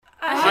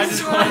I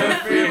just wanna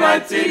free my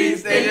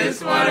titties. They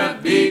just wanna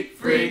be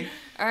free.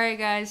 All right,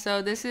 guys.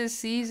 So this is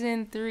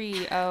season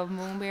 3 of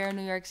Moonbear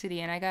New York City,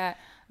 and I got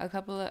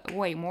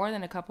more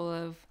than a couple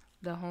of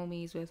the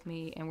homies with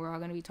me, and we're all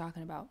gonna be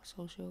talking about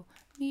social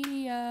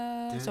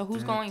media. So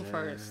who's going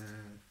first?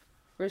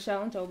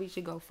 Rochelle and Toby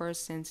should go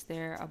first since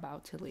they're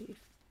about to leave.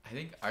 I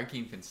think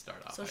Arkeem can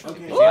start off.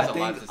 Okay.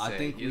 I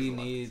think we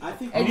need.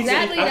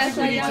 Exactly, that's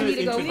why y'all need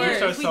to go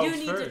first. We do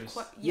need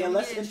to. Yeah,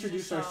 let's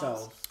introduce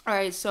ourselves. All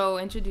right, so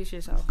introduce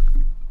yourself.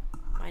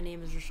 My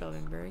name is Rochelle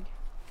Vinberg.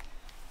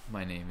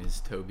 My name is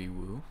Toby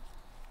Wu.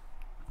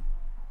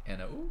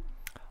 And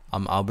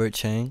I'm Albert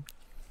Chang.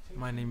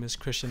 My name is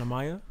Christian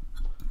Amaya.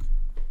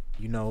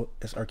 You know,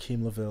 it's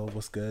Arkeem Laville.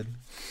 What's good?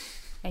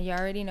 And you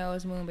already know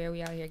it's Moonbear.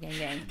 We out here, gang,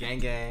 gang. Gang,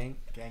 gang.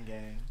 Gang,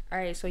 gang. All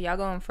right, so y'all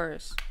going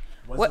first.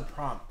 What's the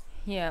prompt?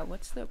 Yeah,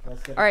 what's the...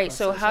 Let's get All right, a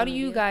so social how do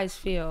media. you guys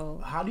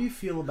feel? How do you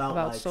feel about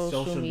like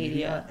social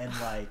media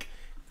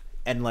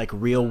and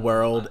real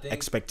world I think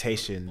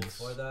expectations?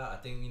 Before that, I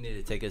think we need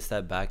to take a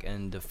step back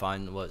and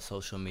define what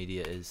social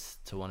media is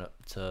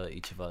to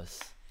each of us.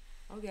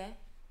 Okay.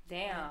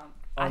 Damn.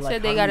 Or, I like,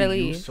 said they how do gotta you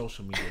leave. use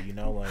social media, you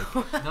know, like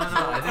No,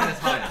 I think that's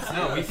fine.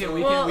 No, we can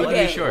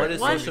okay. be short. What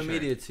is One- social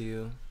media to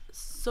you?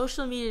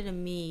 Social media to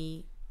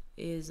me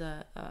is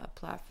a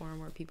platform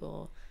where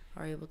people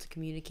are able to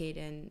communicate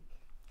and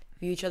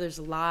view each other's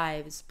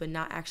lives, but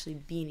not actually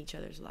be in each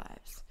other's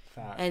lives.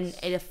 facts. And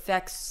it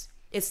affects.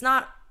 It's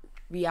not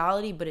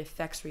reality, but it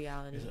affects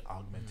reality. It's an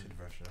augmented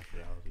version of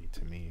reality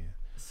to me.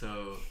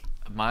 So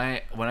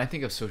when I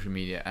think of social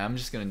media, I'm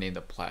just gonna name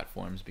the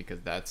platforms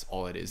because that's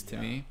all it is to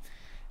me.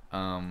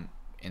 And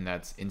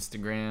that's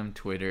Instagram,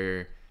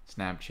 Twitter,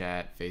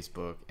 Snapchat,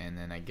 Facebook, and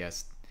then I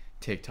guess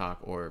TikTok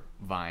or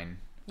Vine.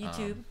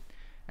 YouTube.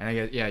 And I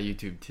guess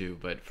YouTube too.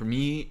 But for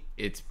me,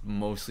 it's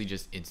mostly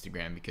just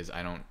Instagram because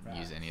I don't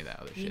use any of that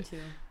other Me shit. too.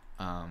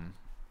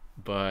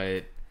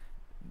 But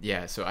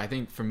yeah, so I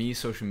think for me,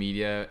 social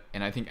media,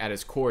 and I think at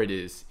its core it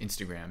is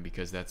Instagram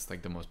because that's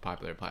like the most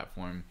popular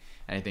platform,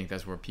 and I think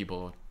that's where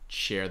people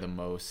share the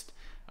most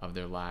of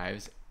their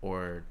lives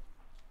or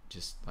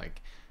just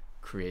like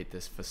create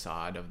this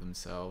facade of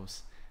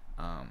themselves,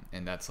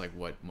 and that's like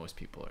what most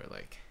people are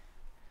like.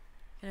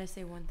 Can I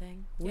say one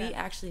thing? Yeah. We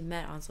actually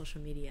met on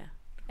social media.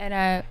 And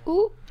I...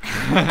 Ooh.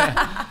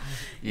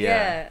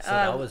 Yeah. So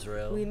that was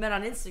real. We met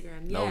on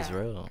Instagram. Yeah. That was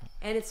real.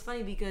 And it's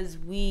funny because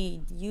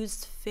we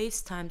used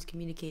FaceTime to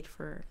communicate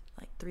for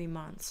like 3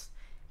 months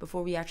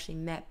before we actually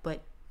met.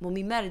 But when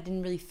we met, it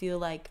didn't really feel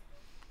like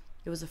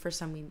it was the first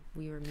time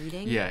we were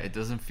meeting. Yeah, it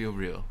doesn't feel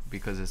real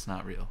because it's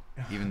not real,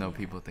 even though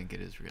people think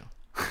it is real.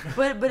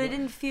 But it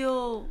didn't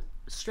feel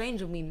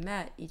strange when we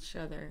met each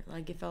other.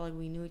 Like it felt like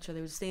we knew each other.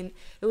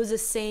 It was the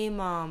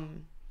same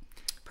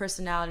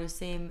personality, the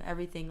same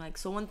everything. Like,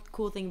 so one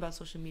cool thing about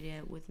social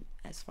media with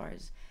as far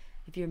as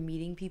if you're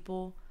meeting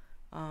people,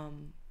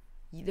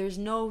 there's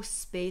no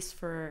space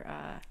for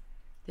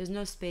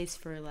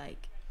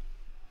like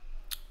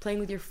playing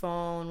with your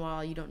phone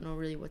while you don't know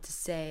really what to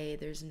say.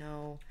 There's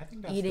no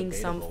eating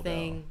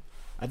something.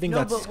 I think No,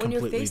 that's but when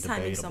you're completely FaceTiming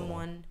debatable.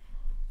 someone,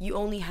 you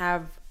only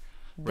have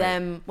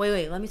them.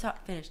 Wait, let me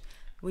finish.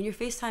 When you're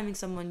FaceTiming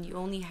someone, you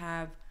only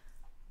have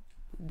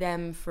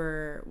them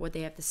for what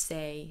they have to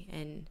say,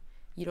 and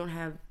you don't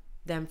have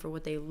them for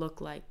what they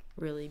look like,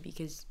 really,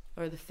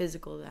 or the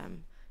physical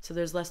them. So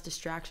there's less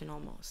distraction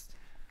almost.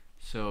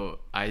 So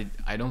I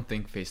don't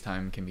think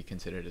FaceTime can be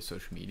considered a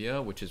social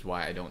media, which is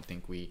why I don't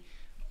think we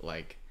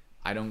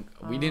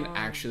didn't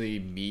actually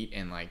meet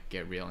and like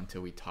get real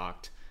until we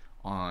talked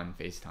on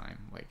FaceTime.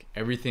 Like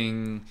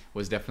everything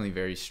was definitely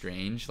very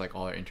strange, like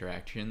all our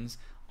interactions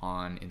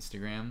on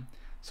Instagram.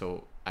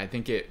 So I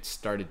think it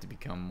started to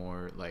become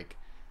more like,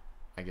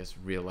 I guess,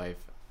 real life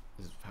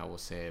is how we'll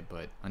say it,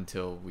 but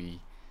until we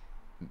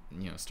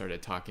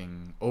started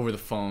talking over the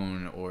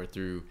phone or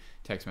through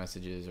text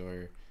messages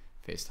or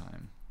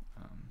FaceTime.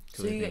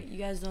 So you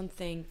guys don't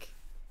think,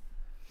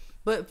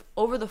 but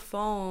over the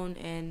phone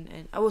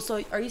and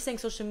so are you saying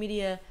social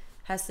media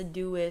has to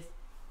do with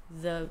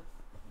the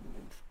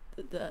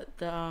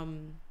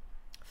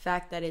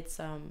fact that it's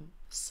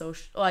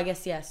social? Oh, I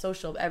guess yeah,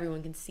 social.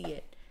 Everyone can see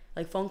it.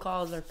 Like phone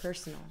calls are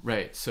personal.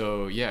 Right.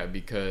 So yeah,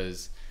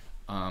 because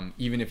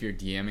even if you're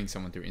DMing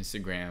someone through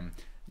Instagram,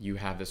 you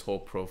have this whole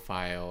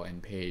profile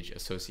and page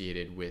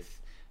associated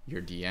with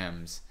your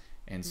DMs,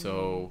 and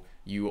so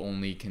you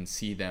only can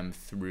see them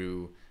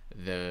through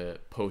the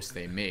posts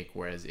they make.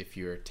 Whereas if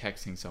you're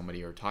texting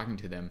somebody or talking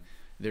to them,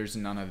 there's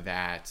none of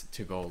that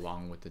to go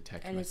along with the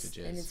text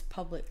messages. And it's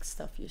public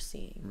stuff you're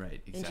seeing.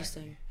 Right. Exactly.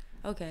 Interesting.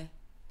 Okay.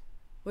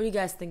 What do you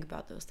guys think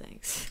about those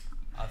things?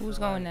 Who's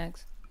going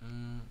next?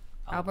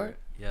 Albert?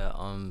 Yeah,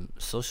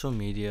 social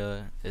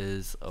media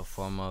is a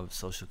form of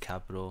social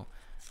capital,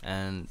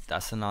 and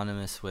that's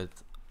synonymous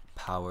with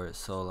power.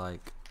 So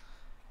like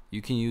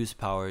you can use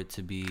power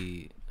to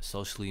be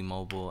socially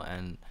mobile,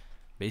 and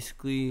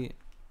basically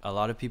a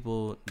lot of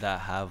people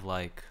that have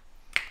like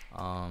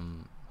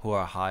who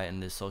are high in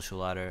this social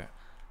ladder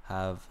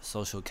have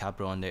social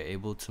capital, and they're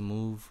able to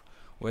move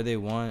where they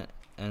want,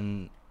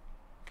 and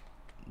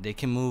they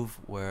can move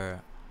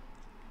where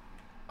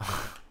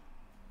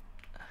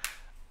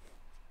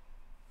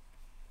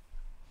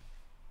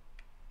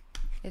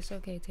It's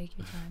okay. Take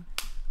your time.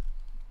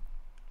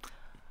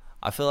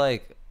 I feel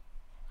like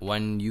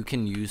when you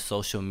can use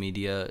social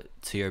media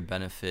to your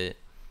benefit,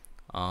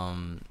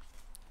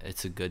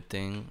 it's a good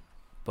thing.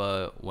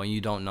 But when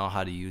you don't know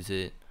how to use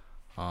it,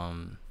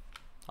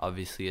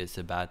 obviously it's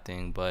a bad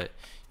thing. But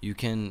you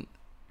can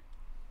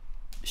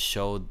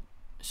show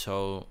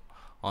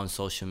on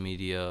social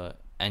media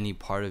any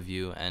part of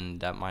you, and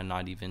that might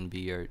not even be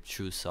your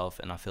true self.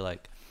 And I feel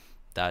like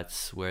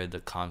that's where the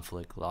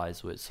conflict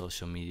lies with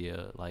social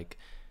media, like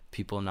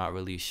people not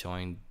really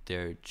showing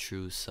their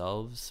true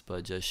selves,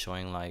 but just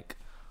showing like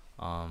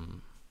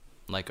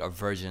a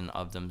version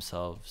of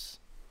themselves.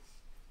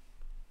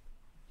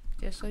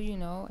 Just so you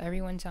know,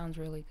 everyone sounds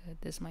really good.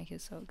 This mic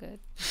is so good.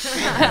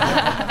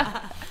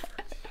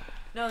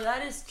 No,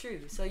 that is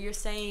true. So you're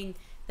saying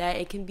that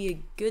it can be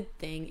a good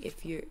thing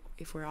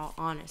if we're all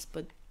honest,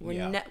 but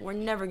we're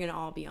never gonna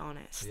all be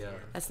honest. Yeah.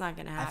 That's not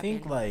gonna happen. I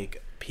think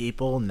like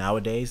people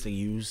nowadays, they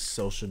use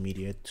social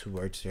media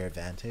towards their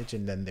advantage,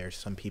 and then there's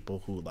some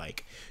people who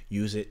like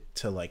use it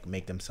to like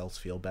make themselves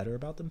feel better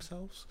about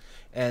themselves.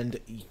 And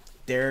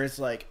there's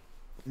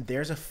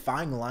a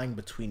fine line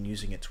between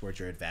using it towards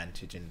your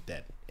advantage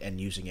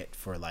and using it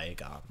for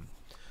like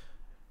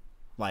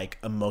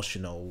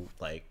emotional,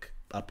 like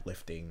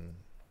uplifting,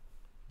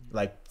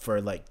 like for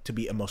like to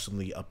be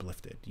emotionally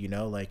uplifted, you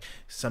know. Like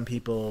some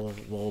people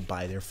will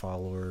buy their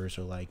followers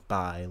or like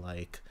buy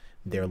like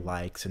their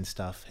likes and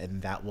stuff,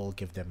 and that will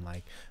give them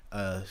like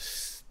a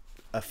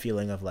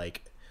feeling of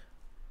like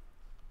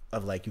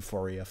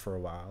euphoria for a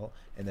while.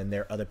 And then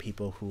there are other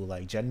people who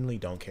like genuinely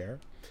don't care,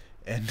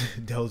 and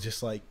they'll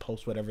just like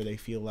post whatever they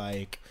feel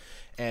like.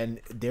 And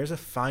there's a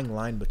fine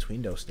line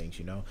between those things,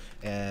 you know.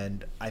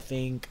 And I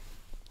think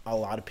a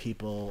lot of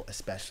people,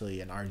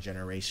 especially in our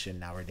generation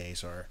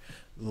nowadays, are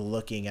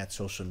looking at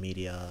social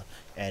media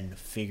and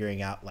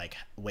figuring out like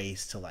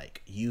ways to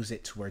like use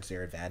it towards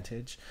their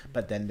advantage.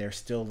 But then there's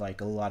still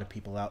like a lot of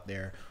people out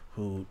there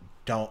who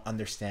don't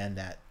understand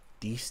that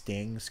these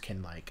things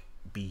can like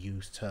be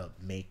used to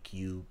make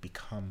you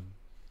become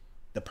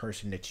the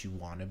person that you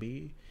want to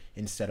be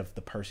instead of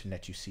the person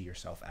that you see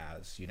yourself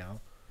as, you know.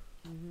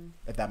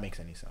 If that makes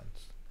any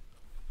sense.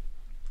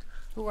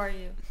 Who are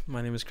you?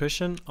 My name is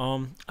Christian.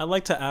 I'd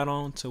like to add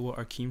on to what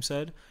Akeem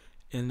said,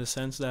 in the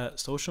sense that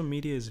social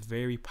media is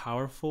very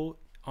powerful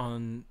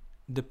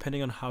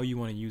depending on how you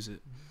want to use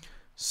it.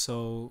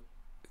 So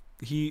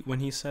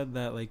when he said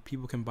that like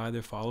people can buy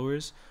their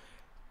followers,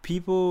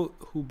 people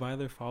who buy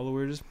their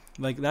followers,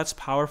 like that's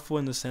powerful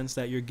in the sense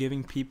that you're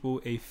giving people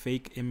a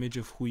fake image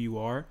of who you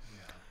are.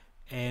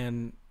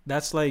 And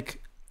that's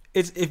like,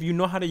 it's, if you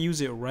know how to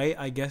use it right,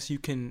 I guess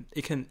it can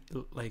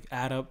like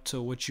add up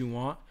to what you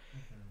want.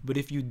 But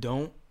if you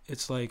don't,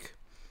 it's like,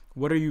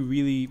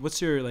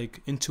 what's your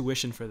like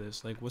intuition for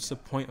this? Like, what's the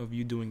point of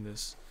you doing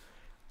this?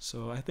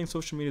 So I think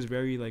social media is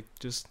very like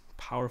just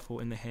powerful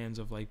in the hands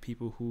of like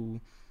people who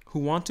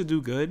want to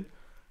do good,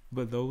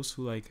 but those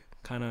who like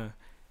kind of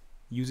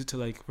use it to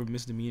like for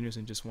misdemeanors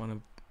and just want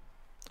to,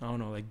 I don't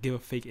know, like give a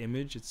fake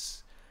image.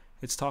 It's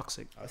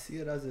toxic. I see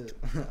it as a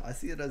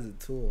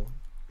tool.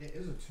 It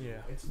is a tool.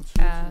 Yeah. It's a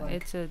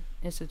tool.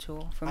 It's a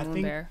tool for I Moon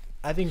think- Bear.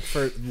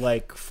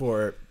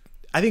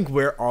 I think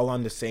we're all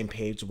on the same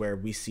page where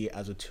we see it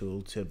as a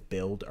tool to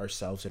build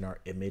ourselves and our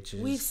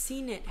images. We've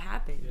seen it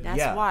happen. That's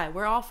Yeah. why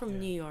we're all from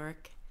New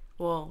York.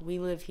 Well, we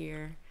live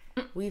here.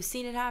 We've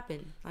seen it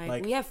happen.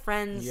 Like we have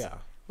friends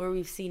where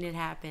we've seen it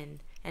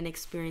happen and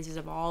experiences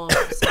of all of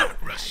us.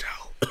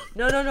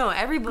 No.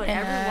 Everybody,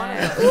 every one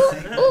of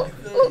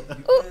us.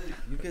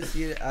 You could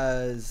see it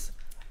as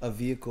a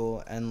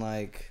vehicle, and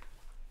like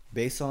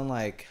based on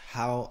like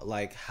how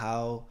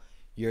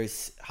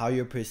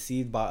you're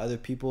perceived by other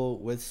people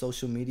with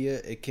social media,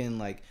 it can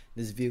like,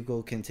 this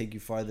vehicle can take you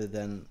farther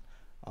than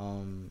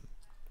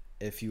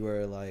if you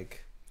were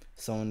like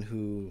someone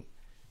who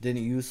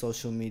didn't use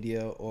social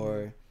media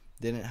or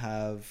didn't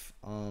have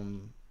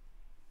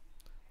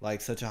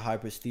like such a high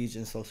prestige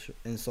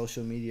in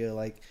social media,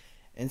 like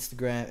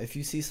Instagram. If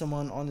you see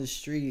someone on the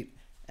street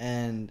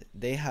and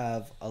they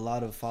have a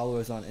lot of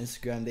followers on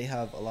Instagram, they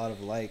have a lot of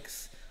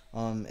likes,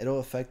 it'll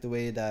affect the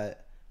way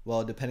that,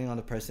 well, depending on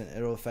the person,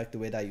 it'll affect the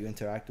way that you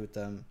interact with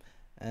them.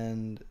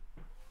 And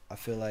I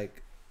feel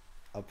like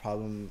a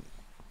problem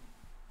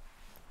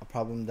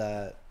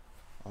that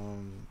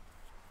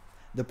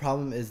the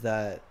problem is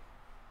that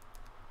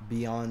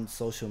beyond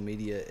social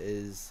media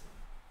is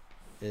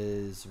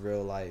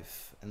real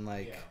life. And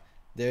like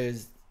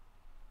there's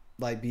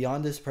like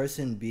beyond this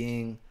person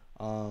being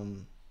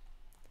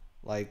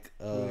like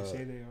Who they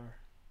say they are.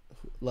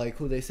 like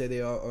who they say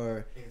they are,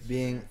 or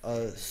being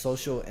a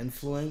social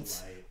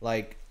influence,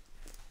 like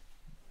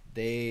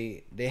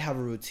they have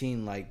a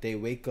routine. Like they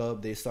wake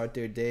up, they start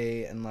their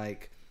day, and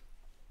like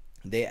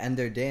they end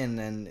their day, and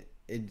then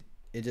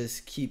it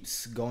just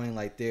keeps going.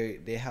 Like they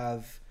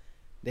have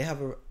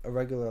a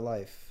regular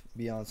life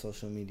beyond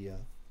social media.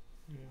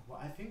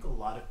 What I think a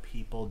lot of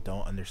people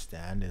don't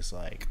understand is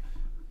like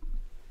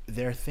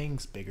there are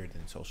things bigger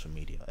than social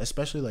media,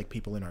 especially like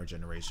people in our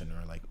generation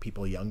or like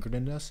people younger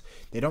than us.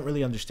 They don't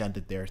really understand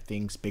that there are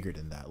things bigger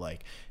than that.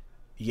 Like,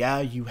 yeah,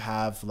 you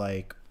have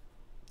like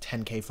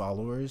 10K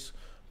followers,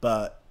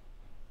 but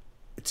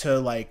to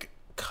like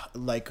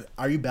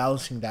are you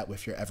balancing that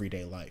with your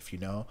everyday life? You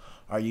know,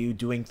 are you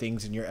doing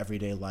things in your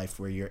everyday life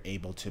where you're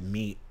able to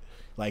meet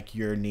like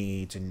your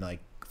needs and like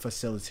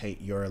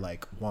facilitate your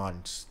like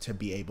wants to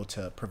be able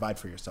to provide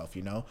for yourself,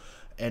 you know?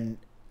 And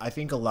I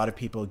think a lot of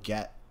people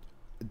get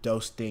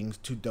those two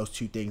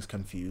things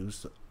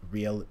confused: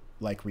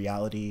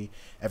 reality,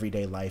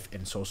 everyday life,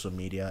 and social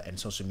media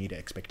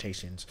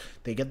expectations.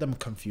 They get them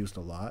confused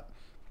a lot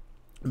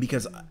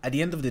because at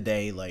the end of the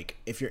day, like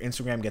if your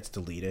Instagram gets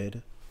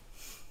deleted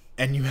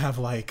and you have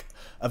like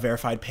a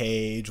verified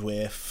page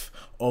with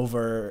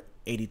over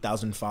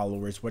 80,000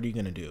 followers, what are you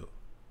gonna do?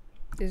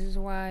 This is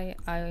why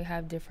I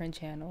have different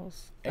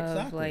channels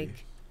of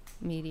like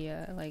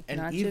media, like and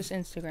not just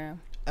Instagram.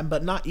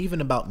 But not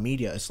even about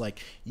media. It's like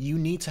you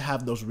need to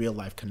have those real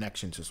life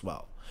connections as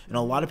well. And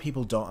a lot of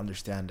people don't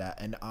understand that.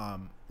 And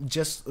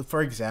just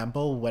for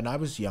example, when I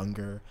was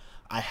younger,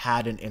 I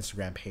had an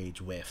Instagram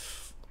page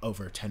with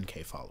over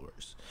 10K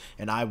followers.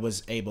 And I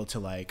was able to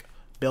like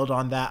build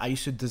on that. I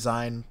used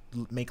to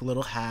make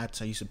little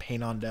hats. I used to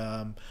paint on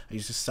them. I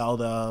used to sell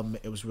them.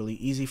 It was really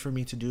easy for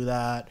me to do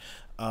that.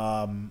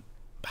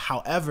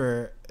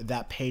 However,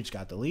 that page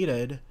got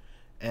deleted.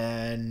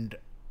 And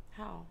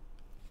how?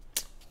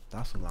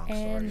 That's a long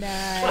story.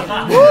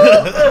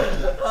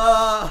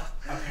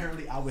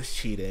 Apparently, I was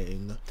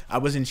cheating. I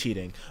wasn't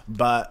cheating,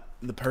 but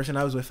the person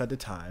I was with at the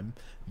time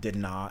did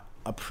not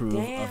approve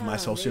of my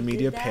social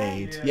media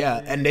page.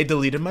 Yeah, and they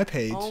deleted my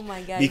page. Oh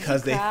my god!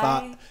 Because they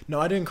thought.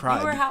 No, I didn't cry.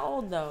 You were how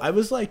old though? I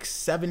was like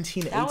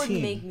 17, 18. That would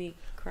make me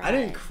cry. I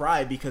didn't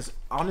cry because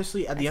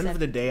honestly, at the end of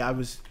the day, I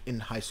was in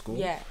high school.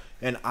 Yeah.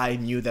 And I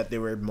knew that there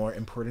were more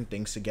important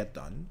things to get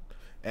done.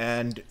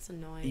 And it's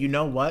annoying. You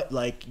know what?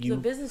 Like it's a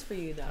business for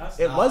you though.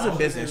 It was a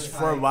business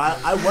for a while.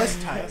 I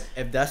was tight.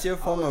 If that's your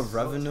form of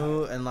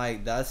revenue and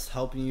like that's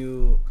helping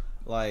you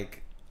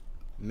like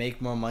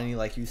make more money,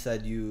 like you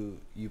said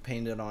you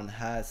painted on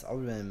hats, I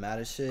would have been mad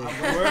as shit.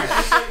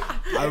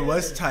 I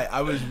was tight.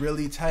 I was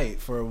really tight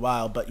for a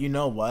while. But you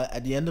know what?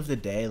 At the end of the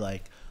day,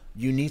 like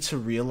you need to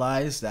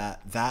realize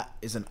that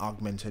is an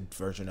augmented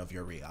version of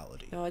your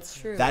reality. No, it's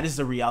true. That is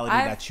the reality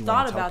that you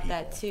want to tell people.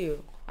 I've thought about that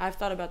too. I've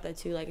thought about that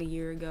too, like a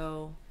year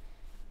ago.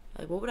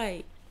 Like, what would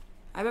I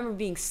remember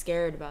being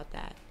scared about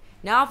that.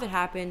 Now, if it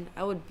happened,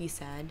 I would be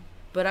sad,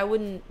 but I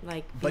wouldn't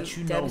like. But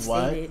you know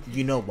what?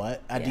 You know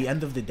what? At the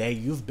end of the day,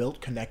 you've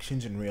built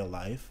connections in real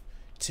life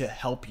to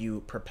help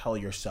you propel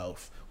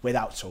yourself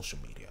without social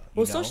media.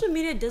 Well, social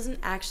media doesn't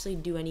actually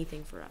do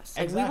anything for us.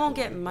 Like, we won't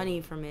get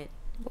money from it.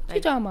 What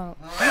you talking about?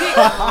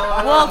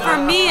 Well, for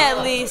me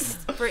at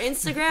least, for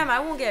Instagram, I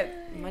won't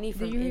get money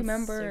from Instagram. Do you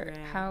remember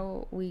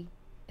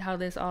how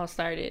this all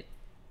started?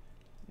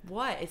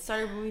 What? It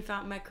started when we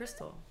met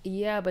Crystal.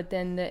 Yeah, but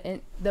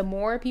then the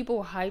more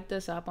people hyped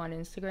us up on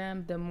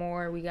Instagram, the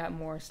more we got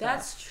more stuff.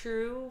 That's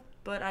true,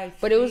 but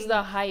it was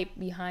the hype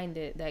behind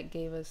it that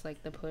gave us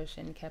like the push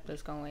and kept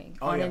us going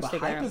on Instagram. But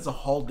hype is a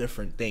whole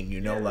different thing,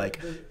 you know,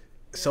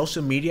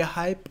 social media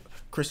hype.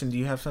 Kristen, do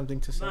you have something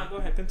to say? Nah, go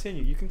ahead.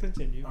 Continue. You can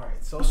continue. All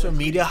right. Social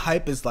media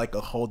hype is like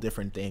a whole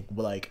different thing.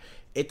 Like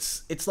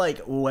it's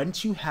like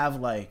once you have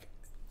like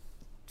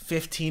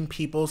 15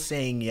 people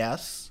saying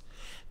yes,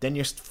 then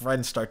your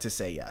friends start to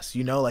say yes.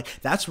 You know, like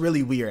that's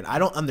really weird. I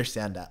don't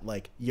understand that.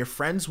 Like your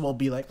friends will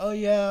be like, "Oh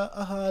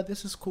yeah,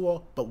 this is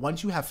cool." But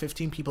once you have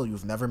 15 people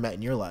you've never met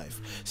in your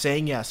life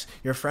saying yes,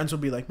 your friends will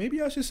be like,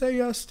 "Maybe I should say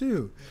yes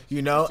too."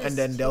 You know, and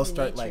then they'll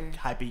start like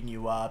hyping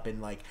you up,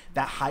 and like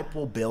that hype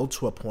will build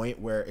to a point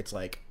where it's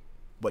like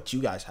what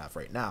you guys have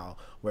right now,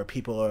 where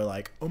people are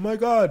like, "Oh my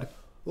god,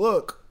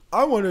 look,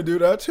 I want to do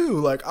that too.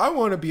 Like I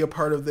want to be a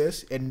part of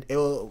this," and it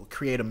will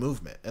create a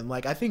movement. And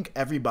like I think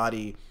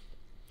everybody,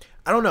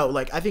 I don't know,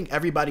 like I think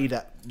everybody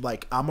that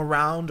like I'm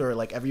around or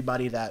like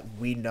everybody that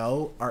we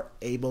know are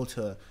able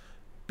to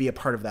be a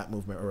part of that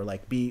movement or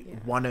like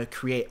want to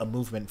create a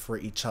movement for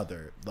each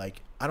other.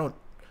 Like I don't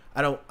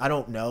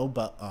know,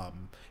 but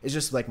it's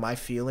just like my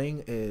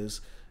feeling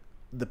is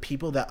the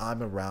people that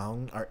I'm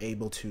around are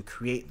able to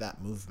create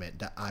that movement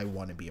that I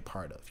want to be a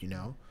part of, you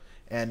know?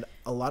 And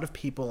a lot of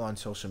people on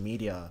social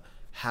media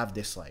have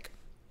this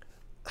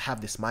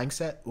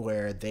mindset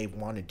where they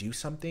want to do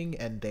something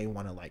and they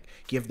want to like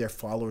give their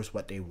followers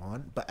what they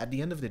want. But at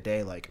the end of the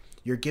day, like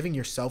you're giving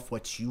yourself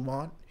what you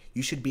want.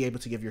 You should be able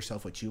to give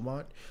yourself what you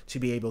want to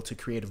be able to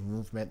create a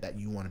movement that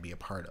you want to be a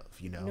part of,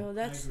 you know? No,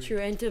 that's true.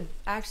 And to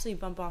actually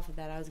bump off of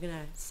that, I was going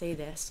to say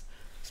this.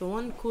 So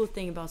one cool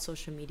thing about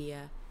social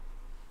media,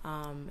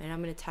 and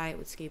I'm going to tie it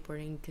with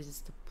skateboarding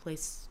because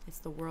it's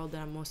the world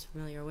that I'm most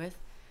familiar with,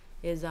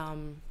 is, all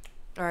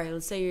right,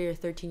 let's say you're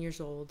 13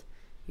 years old.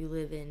 You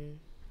live in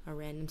a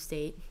random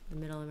state in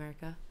the middle of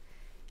America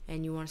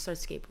and you want to start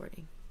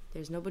skateboarding.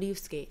 There's nobody who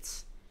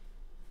skates,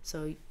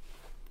 so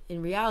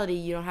in reality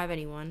you don't have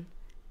anyone,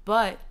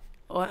 but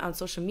on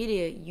social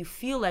media, you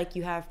feel like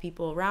you have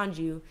people around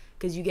you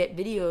because you get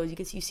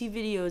videos. You see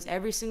videos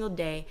every single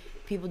day,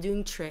 people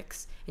doing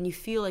tricks, and you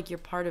feel like you're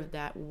part of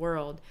that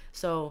world.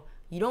 So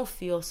you don't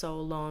feel so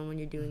alone when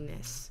you're doing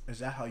this. Is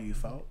that how you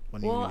felt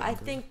when you were Well, younger? I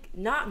think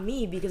not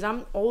me, because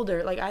I'm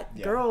older. Like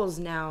girls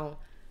now,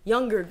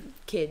 younger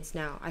kids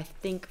now, I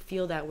think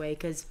feel that way.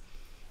 Because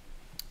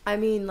I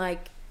mean,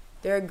 like,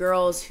 there are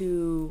girls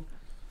who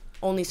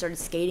only started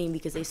skating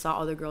because they saw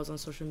other girls on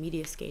social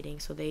media skating,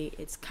 so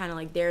it's kind of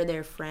like they're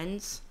their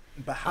friends.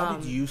 But how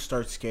did you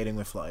start skating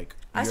with like?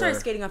 I started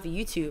skating off of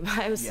YouTube.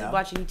 I was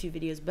watching YouTube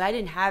videos, but I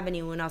didn't have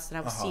anyone else that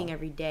I was seeing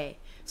every day,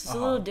 so it's a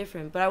little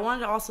different. But I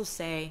wanted to also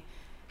say,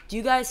 do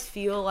you guys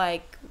feel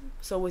like,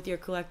 so with your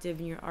collective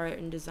and your art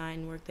and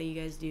design work that you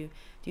guys do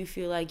you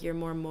feel like you're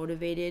more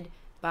motivated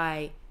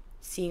by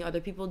seeing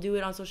other people do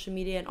it on social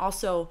media, and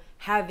also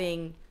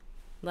having,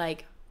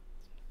 like,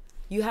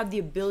 you have the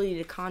ability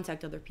to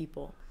contact other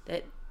people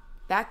that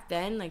back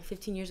then, like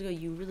 15 years ago,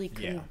 you really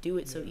couldn't do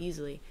it so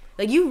easily.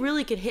 Like, you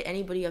really could hit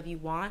anybody up you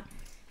want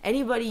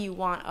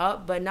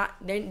up, but not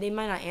they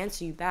might not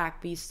answer you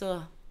back, but you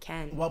still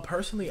can. Well,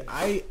 personally,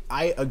 I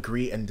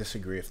agree and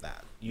disagree with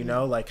that. You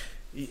know, like,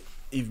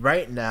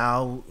 right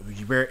now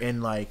we're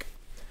in, like,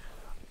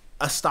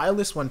 a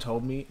stylist once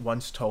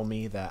told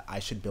me that I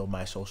should build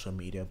my social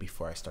media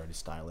before I started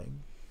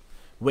styling,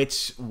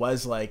 which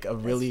was like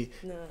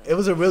it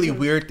was a really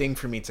weird thing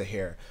for me to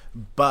hear.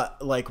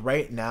 But like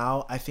right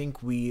now, I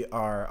think we're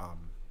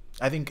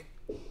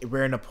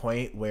in a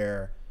point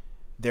where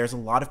there's a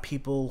lot of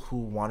people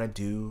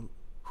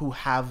who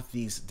have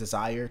these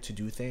desire to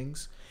do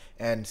things,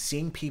 and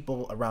seeing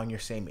people around your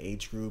same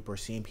age group, or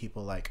seeing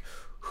people like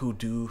who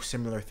do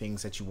similar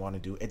things that you want to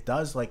do, it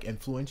does like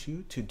influence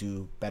you to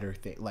do better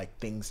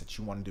things that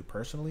you want to do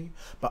personally,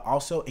 but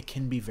also it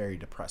can be very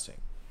depressing.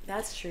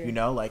 That's true. You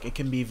know, like, it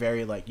can be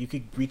very, like, you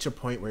could reach a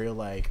point where you're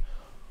like,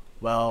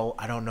 well,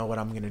 I don't know what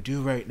I'm going to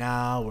do right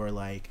now. Or,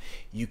 like,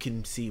 you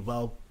can see,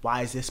 well,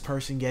 why is this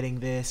person getting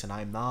this and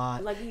I'm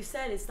not? Like you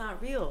said, it's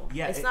not real.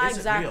 Yeah, it's not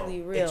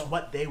exactly real. It's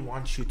what they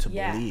want you to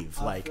believe.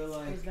 I Like, feel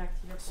like Goes back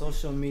to your point.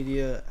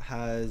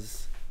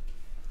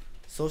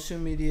 social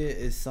media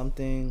is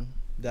something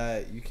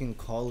that you can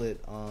call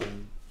it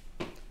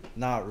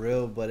not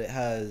real, but it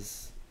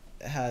has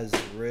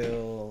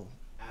real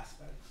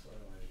aspects, or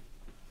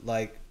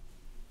like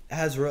it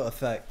has real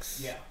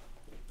effects. yeah.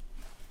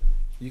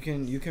 You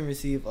can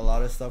receive a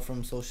lot of stuff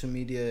from social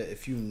media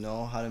if you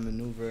know how to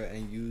maneuver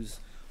and use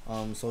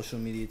social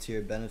media to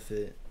your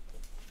benefit.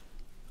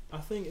 I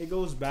think it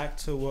goes back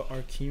to what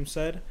Arkeem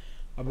said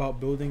about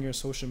building your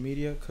social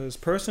media. Because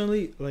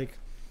personally, like,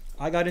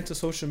 I got into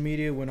social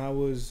media when I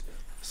was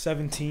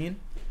 17.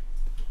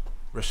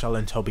 Rochelle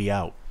and Toby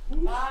out.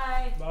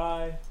 Bye.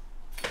 Bye.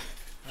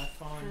 Have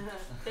fun.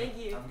 Thank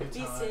you. Have a good Be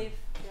time. safe,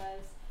 guys.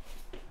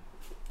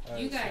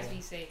 You guys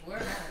be safe. We're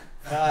home.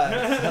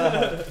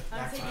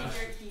 I'm taking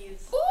your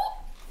keys.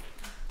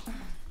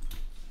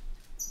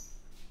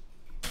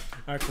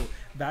 Alright, cool.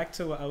 Back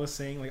to what I was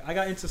saying. Like, I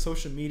got into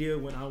social media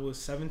when I was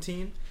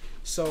 17,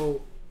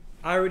 so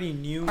I already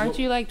knew. Aren't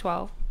you like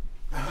 12?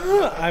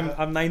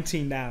 I'm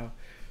 19 now,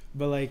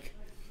 but like,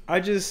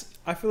 I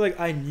feel like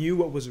I knew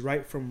what was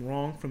right from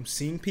wrong from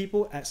seeing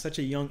people at such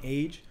a young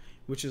age,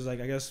 which is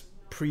like, I guess,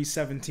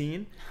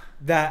 pre-17,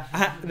 that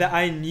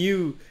I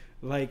knew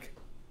like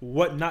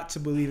what not to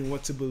believe and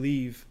what to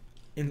believe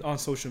on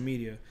social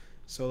media.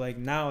 So like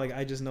now, like,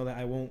 I just know that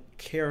I won't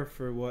care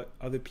for what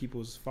other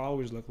people's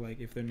followers look like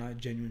if they're not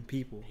genuine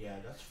people. Yeah,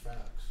 that's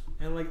facts.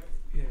 And like,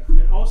 yeah,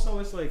 and also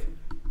it's like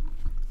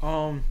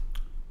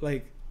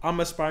I'm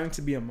aspiring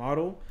to be a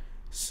model,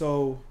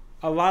 so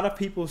a lot of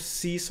people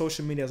see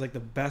social media as like the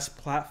best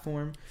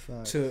platform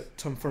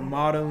for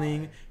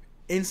modeling.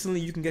 Instantly,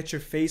 you can get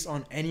your face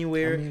on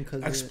anywhere.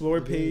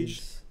 Explore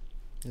page.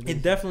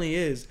 It definitely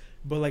is.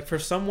 But like, for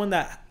someone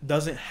that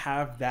doesn't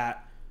have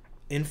that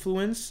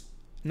influence,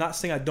 not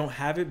saying I don't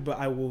have it, but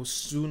I will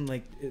soon,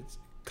 like, it's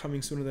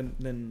coming sooner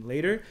than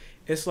later.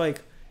 It's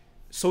like,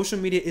 social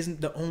media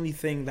isn't the only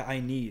thing that I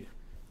need.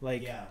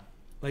 Like, Yeah.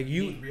 like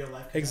You you need real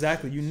life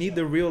exactly. You connections, need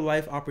the real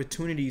life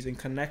opportunities and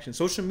connections.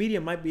 Social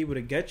media might be able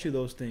to get you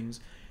those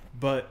things,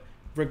 but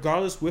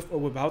regardless, with or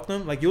without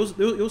them, like,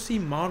 you'll see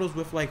models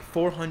with like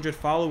 400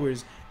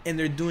 followers, and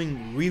they're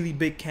doing really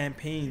big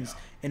campaigns,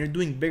 and they're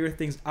doing bigger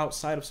things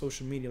outside of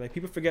social media. Like,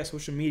 people forget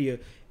social media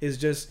is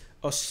just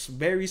a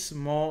very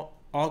small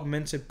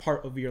augmented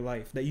part of your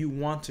life that you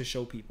want to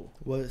show people.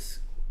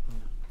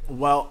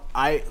 Well,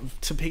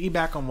 to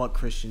piggyback on what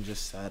Christian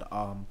just said,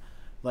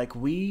 like,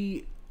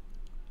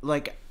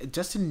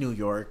 just in New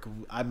York,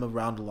 I'm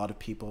around a lot of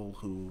people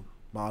who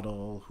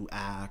model, who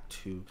act,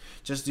 who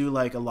just do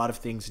like a lot of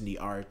things in the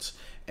arts,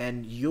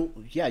 and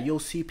you'll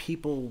see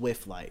people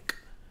with like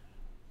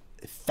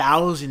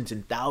thousands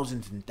and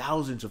thousands and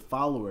thousands of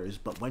followers,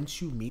 but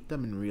once you meet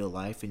them in real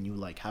life and you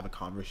like have a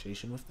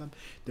conversation with them,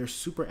 they're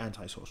super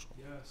antisocial.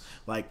 Yes.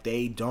 Like,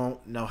 they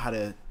don't know how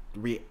to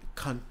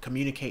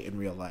communicate in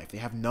real life. They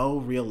have no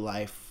real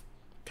life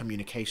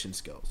communication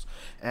skills,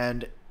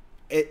 and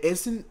it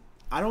isn't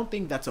I don't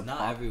think that's a Not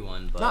problem.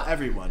 everyone, but Not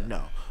everyone, yeah.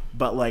 no.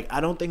 But like,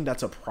 I don't think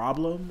that's a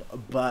problem.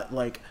 But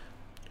like,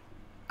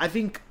 I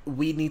think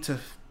we need to,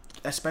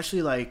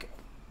 especially like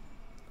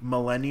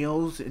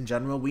millennials in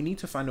general, we need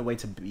to find a way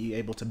to be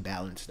able to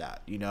balance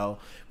that. You know,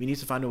 we need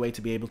to find a way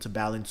to be able to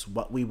balance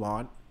what we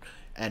want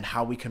and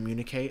how we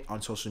communicate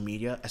on social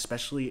media,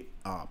 especially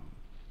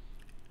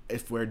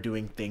if we're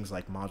doing things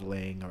like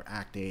modeling or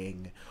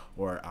acting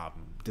or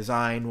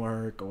design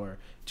work or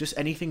just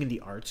anything in the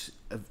arts.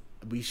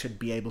 We should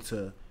be able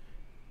to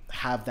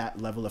have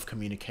that level of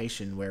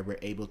communication where we're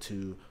able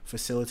to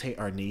facilitate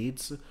our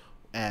needs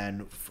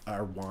and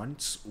our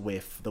wants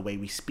with the way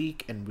we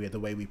speak and with the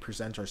way we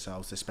present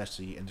ourselves,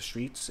 especially in the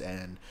streets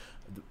and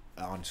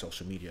on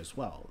social media as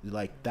well.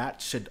 Like,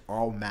 that should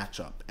all match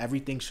up.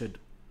 Everything should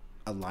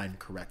align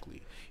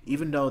correctly,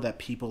 even though that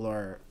people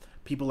are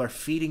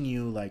feeding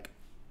you like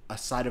a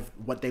side of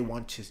what they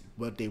want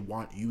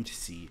you to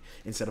see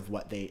instead of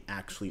what they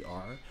actually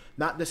are.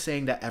 Not just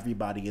saying that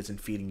everybody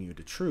isn't feeding you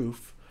the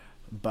truth,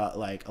 but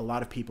like a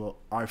lot of people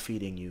are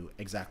feeding you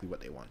exactly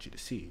what they want you to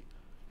see.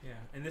 Yeah,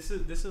 and this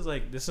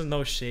is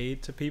no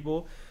shade to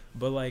people,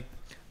 but like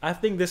I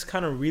think this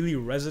kind of really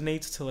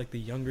resonates to like the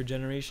younger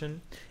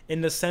generation in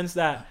the sense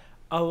that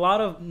a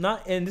lot of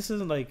and this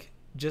isn't like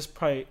just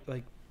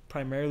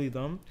primarily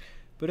them,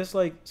 but it's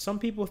like some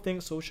people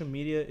think social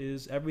media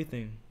is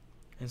everything,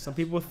 and some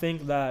people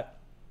think that,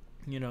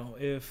 you know,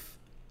 if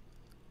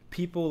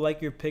people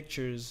like your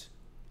pictures,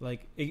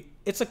 like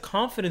it's a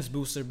confidence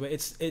booster, but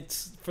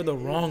it's for the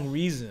wrong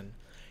reason.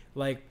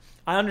 Like,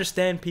 I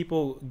understand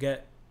people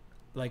get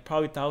like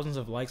probably thousands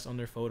of likes on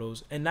their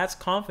photos, and that's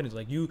confidence.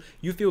 Like you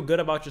feel good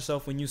about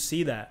yourself when you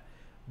see that.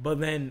 But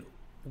then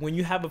when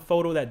you have a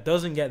photo that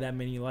doesn't get that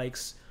many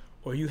likes,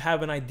 or you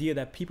have an idea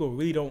that people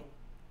really don't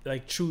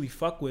like truly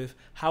fuck with,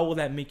 how will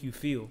that make you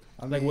feel?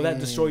 Will that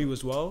destroy you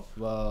as well?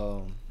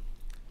 Well,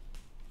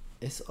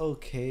 it's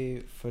okay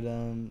for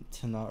them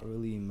to not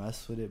really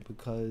mess with it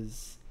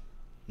because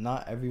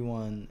not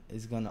everyone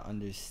is gonna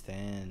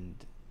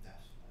understand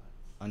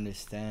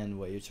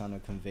what you're trying to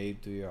convey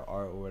through your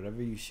art or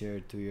whatever you share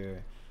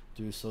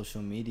through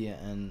social media.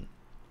 And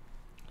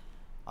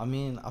I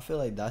mean, I feel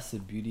like that's the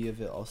beauty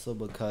of it also,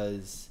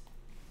 because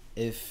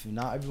if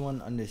not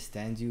everyone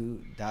understands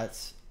you,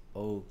 that's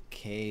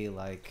okay.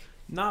 Like,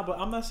 Nah, but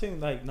I'm not saying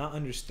like not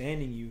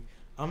understanding you.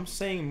 I'm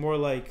saying more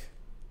like,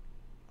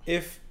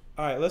 if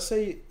alright, let's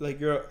say like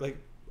you're like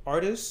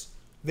artists,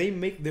 they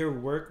make their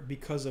work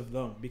because of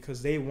them,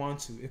 because they want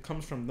to. It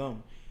comes from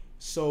them.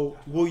 So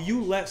will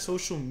you let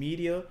social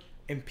media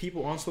and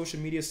people on social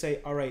media say,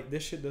 all right,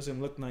 this shit doesn't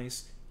look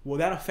nice? Will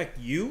that affect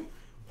you?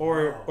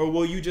 Or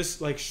will you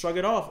just like shrug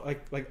it off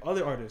like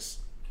other artists?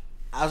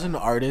 As an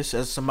artist,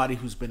 as somebody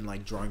who's been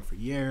like drawing for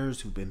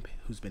years, who's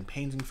been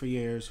painting for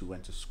years, who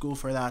went to school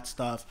for that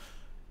stuff,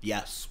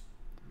 yes.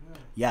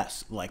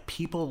 Yes, like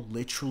people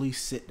literally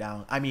sit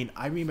down. I mean,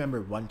 I remember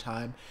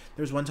there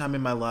was one time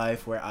in my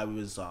life where I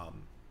was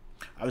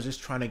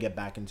just trying to get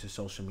back into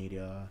social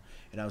media,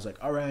 and I was like,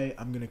 all right,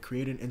 I'm going to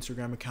create an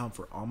Instagram account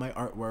for all my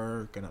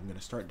artwork, and I'm going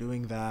to start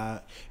doing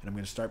that, and I'm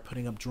going to start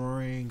putting up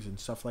drawings and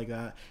stuff like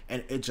that.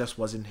 And it just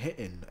wasn't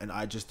hitting, and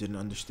I just didn't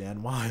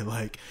understand why.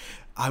 Like,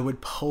 I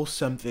would post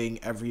something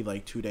every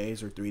like 2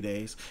 days or 3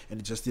 days, and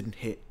it just didn't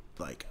hit.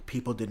 Like,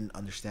 people didn't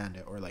understand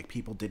it, or like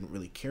people didn't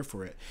really care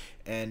for it.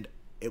 And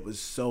it was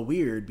so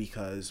weird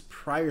because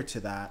prior to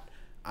that,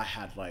 I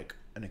had like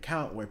an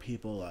account where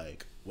people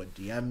like would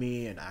DM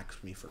me and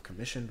ask me for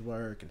commissioned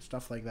work and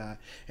stuff like that.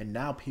 And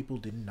now people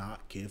did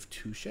not give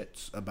two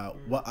shits about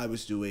what I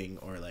was doing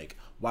or like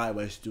why I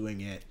was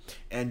doing it.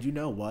 And you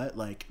know what?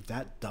 Like,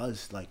 that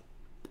does, like,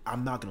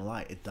 I'm not gonna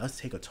lie, it does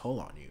take a toll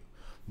on you.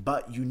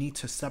 But you need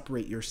to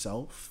separate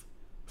yourself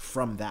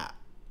from that.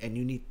 And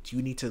you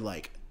need to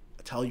like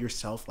tell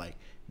yourself like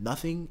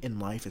nothing in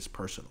life is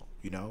personal,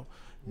 you know?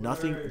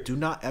 Nothing. Do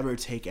not ever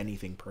take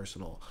anything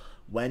personal.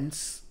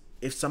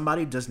 If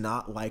somebody does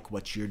not like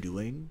what you're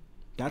doing,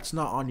 that's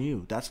not on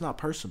you. That's not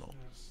personal.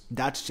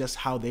 That's just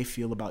how they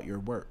feel about your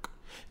work.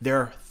 There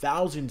are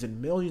thousands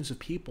and millions of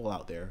people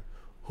out there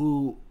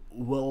who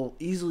will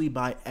easily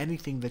buy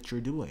anything that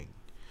you're doing.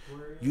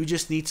 You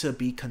just need to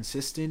be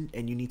consistent,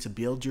 and you need to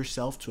build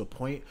yourself to a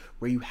point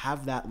where you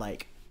have that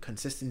like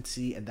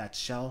consistency and that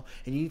shell,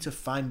 and you need to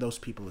find those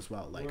people as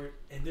well. Like,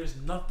 and there's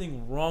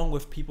nothing wrong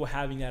with people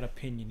having that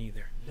opinion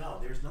either. No,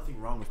 there's nothing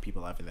wrong with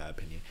people having that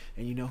opinion.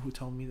 And you know who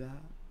told me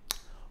that?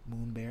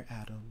 Moonbear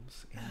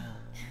Adams.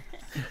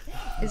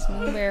 Is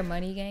Moonbear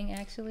Money Gang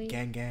actually?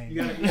 Gang.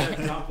 You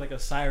gotta drop like a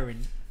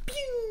siren.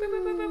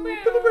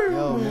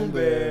 yo,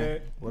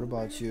 Moonbear, what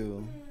about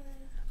you?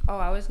 Oh,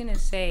 I was gonna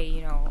say,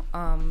 you know,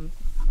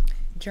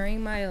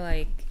 during my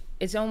like,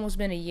 it's almost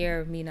been a year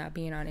of me not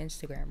being on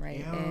Instagram, right?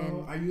 Yo,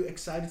 and are you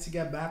excited to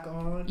get back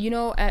on? you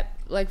know,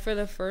 for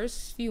the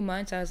first few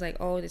months, I was like,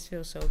 oh, this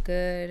feels so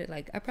good.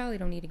 Like, I probably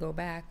don't need to go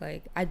back.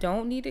 Like, I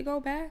don't need to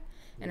go back.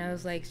 And I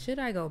was like, should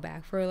I go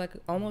back? For like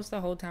almost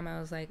the whole time, I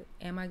was like,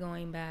 am I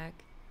going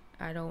back?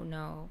 I don't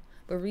know.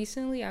 But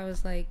recently, I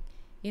was like,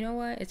 you know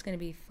what? It's gonna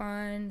be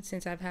fun,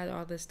 since I've had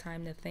all this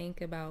time to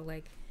think about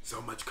like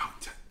So much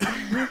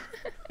content.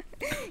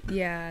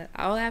 Yeah,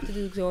 all I have to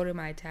do is go to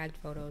my tagged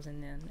photos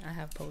and then I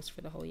have posts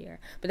for the whole year.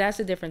 But that's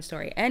a different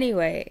story.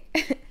 Anyway,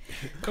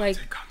 like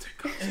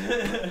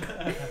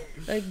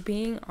like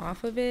being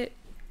off of it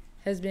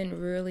has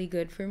been really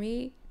good for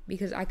me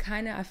because I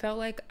felt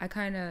like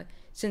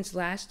since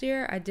last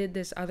year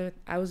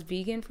I was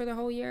vegan for the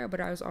whole year, but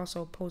I was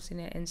also posting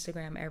it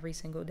Instagram every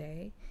single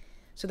day.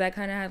 So that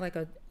kind of had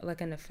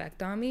like an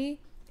effect on me.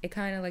 It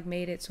kind of like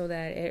made it so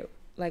that it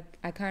like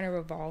I kind of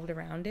revolved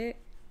around it.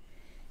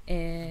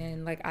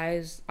 And like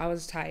I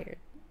was tired,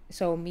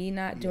 so me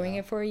not doing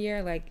it for a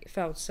year like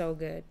felt so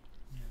good.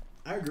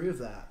 I agree with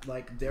that.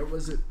 Like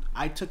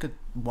I took a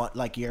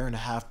year and a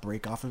half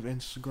break off of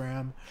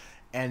Instagram,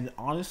 and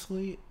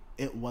honestly,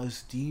 it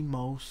was the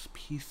most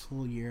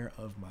peaceful year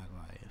of my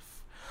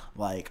life.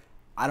 Like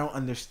I don't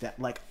understand.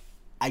 Like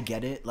I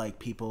get it. Like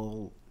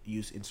people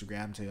use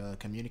Instagram to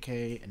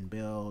communicate and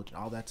build and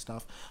all that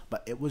stuff,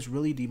 but it was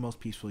really the most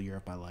peaceful year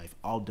of my life,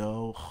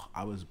 although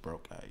I was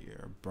broke that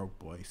year, broke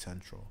boy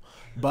central.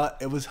 But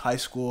it was high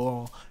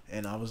school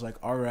and I was like,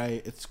 all right,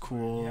 it's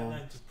cool.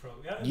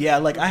 Yeah,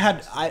 like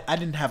I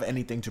didn't have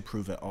anything to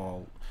prove at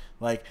all.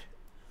 Like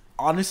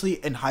honestly,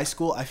 in high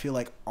school I feel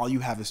like all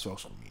you have is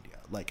social media.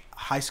 Like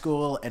high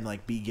school and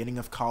like beginning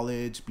of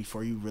college,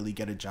 before you really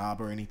get a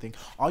job or anything,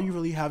 all you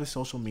really have is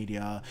social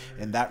media,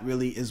 and that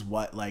really is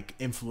what like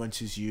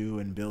influences you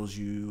and builds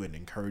you and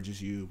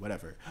encourages you,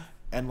 whatever.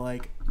 And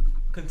like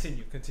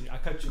continue. I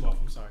cut you off.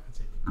 I'm sorry.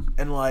 Continue.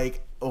 And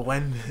like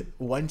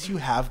once you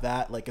have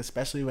that, like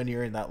especially when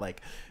you're in that like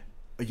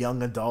a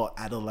young adult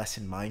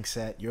adolescent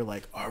mindset, you're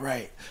like, all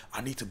right, I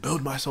need to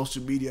build my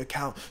social media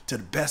account to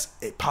the best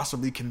it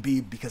possibly can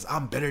be because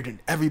I'm better than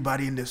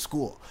everybody in this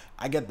school.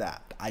 I get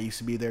that. I used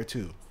to be there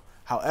too.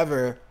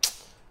 However,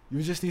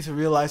 you just need to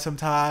realize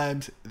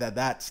sometimes that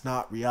that's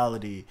not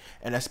reality.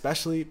 And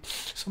especially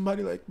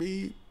somebody like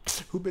me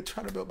who been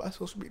trying to build my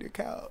social media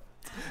account.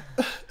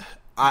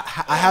 I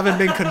haven't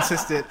been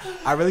consistent.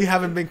 I really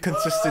haven't been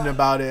consistent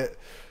about it.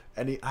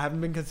 I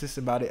haven't been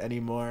consistent about it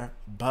anymore,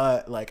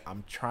 but like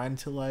I'm trying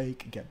to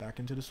like get back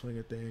into the swing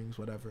of things,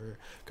 whatever.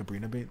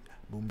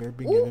 Moonbear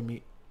been giving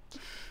me.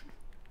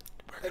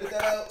 We're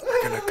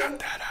gonna cut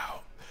that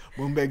out.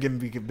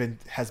 Moonbear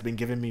has been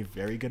giving me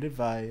very good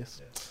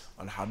advice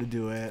on how to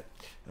do it,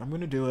 and I'm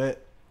gonna do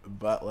it.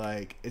 But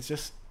like it's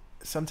just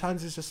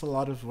sometimes it's just a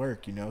lot of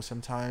work, you know.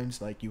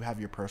 Sometimes like you have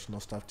your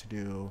personal stuff to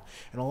do,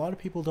 and a lot of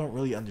people don't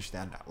really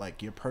understand that.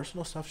 Like your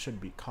personal stuff should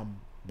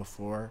come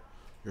before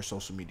your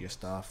social media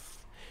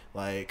stuff.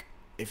 Like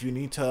if you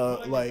need to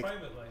like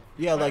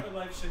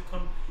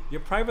your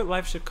private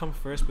life should come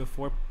first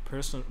before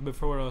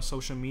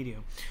social media.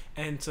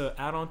 And to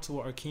add on to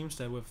what Akeem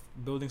said with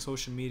building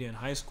social media in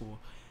high school,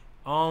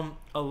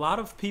 a lot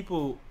of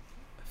people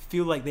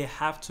feel like they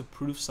have to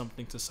prove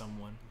something to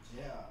someone,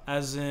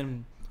 as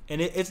in,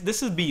 and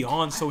this is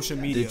beyond social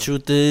media. The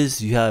truth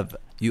is you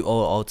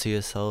owe all to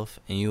yourself,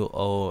 and you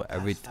owe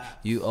everything.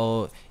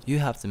 You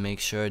have to make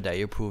sure that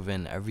you're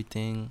proving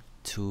everything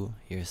to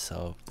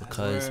yourself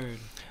because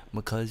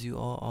you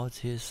owe all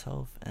to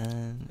yourself.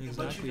 And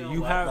exactly,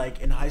 you have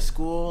like in high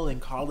school and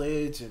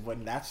college, and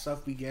when that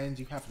stuff begins,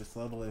 you have this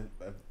level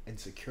of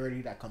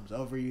insecurity that comes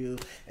over you,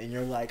 and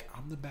you're like,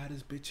 I'm the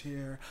baddest bitch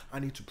here. I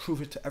need to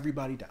prove it to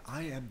everybody that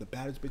I am the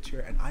baddest bitch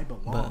here and I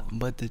belong.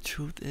 But the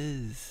truth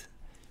is,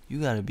 you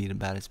gotta be the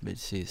baddest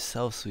bitch to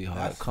yourself, sweetheart.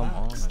 That's Come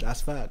facts. on.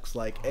 That's facts.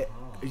 Like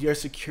your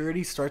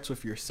security starts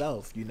with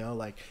yourself, you know,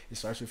 like it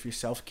starts with your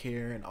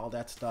self-care and all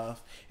that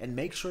stuff. And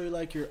make sure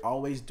like you're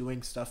always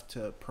doing stuff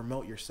to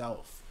promote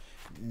yourself,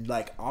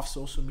 like off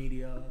social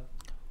media.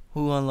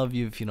 Who gonna love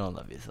you if you don't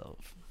love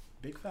yourself?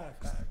 Big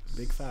facts.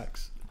 Big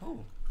facts.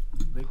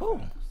 Big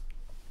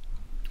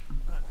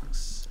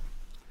facts.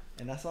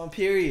 And that's on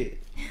period.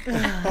 All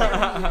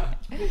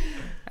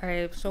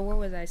right, so what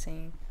was I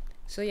saying?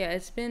 So yeah,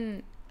 it's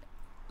been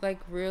like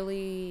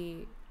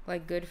really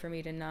like good for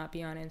me to not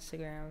be on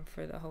Instagram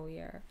for the whole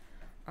year.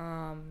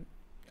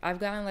 I've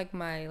gotten like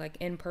my like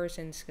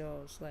in-person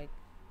skills like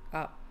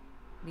up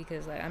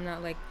because like I'm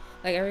not like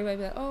everybody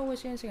be like, oh,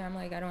 what's your Instagram? I'm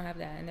like, I don't have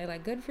that, and they're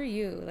like, good for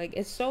you. Like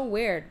it's so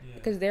weird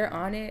because they're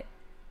on it,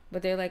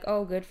 but they're like,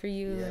 oh, good for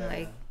you, and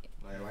like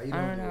why you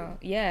I don't know,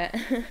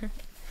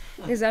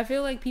 because I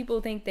feel like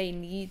people think they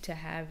need to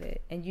have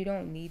it, and you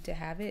don't need to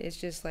have it. It's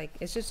just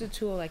a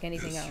tool like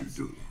anything else.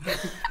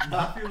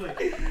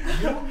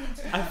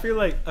 I feel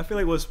like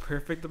what's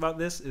perfect about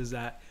this is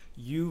that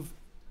you've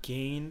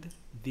gained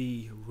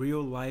the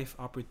real life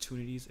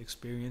opportunities,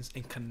 experience,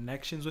 and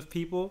connections with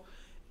people,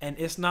 and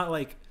it's not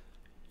like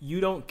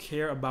you don't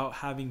care about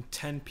having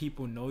 10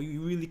 people know you.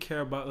 You really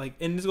care about like,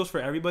 and this goes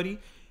for everybody.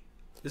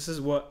 This is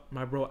what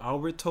my bro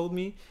Albert told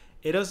me.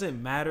 It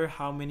doesn't matter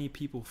how many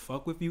people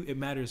fuck with you. It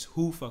matters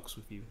who fucks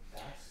with you.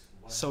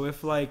 So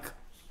if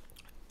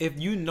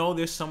you know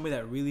there's somebody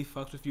that really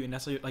fucks with you and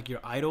that's like your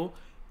idol,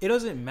 it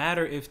doesn't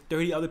matter if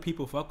 30 other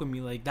people fuck with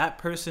me. Like that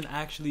person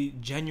actually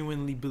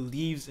genuinely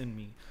believes in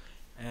me,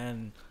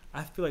 and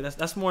I feel like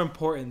that's more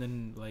important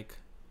than like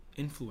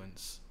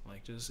influence.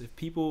 Like just if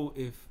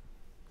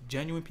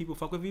genuine people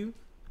fuck with you,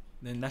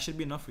 then that should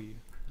be enough for you.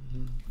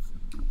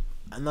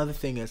 Another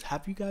thing is,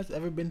 have you guys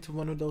ever been to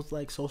one of those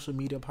like social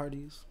media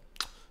parties?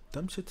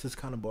 Them shits is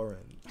kind of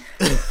boring.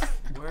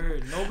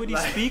 Word. Nobody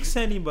speaks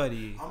to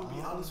anybody. I'm gonna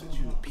be honest with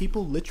you.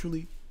 People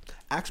literally,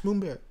 ask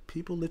Moonbear.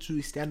 People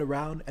literally stand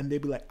around and they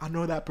be like, I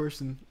know that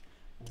person,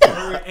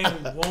 Word,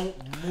 and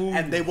won't move.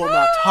 and they will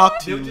not talk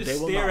to They'll you. just They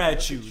will stare not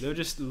at you. They'll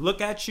just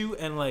look at you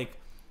and like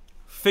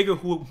figure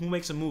who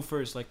makes a move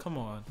first. Like, come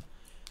on.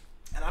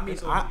 And I mean,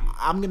 It's OG.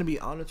 I'm gonna be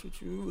honest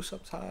with you.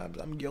 Sometimes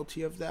I'm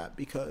guilty of that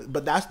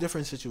but that's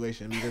different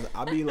situation because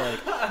I be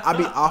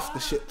off the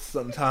shit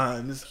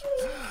sometimes.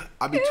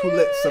 I be too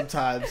lit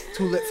sometimes,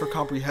 too lit for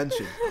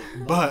comprehension.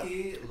 But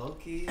low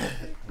key,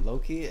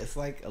 it's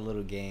like a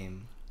little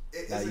game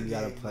that you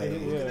gotta play.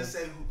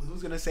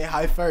 Who's gonna say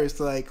hi first?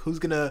 Like, who's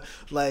gonna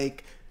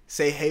like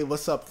say, hey,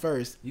 what's up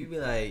first? You be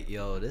like,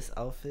 yo, this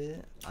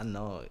outfit, I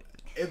know it.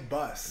 It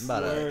busts.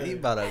 He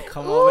about to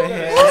come over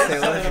here and say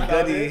what's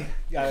goody.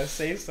 You gotta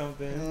say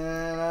something. You know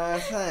what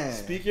I'm saying?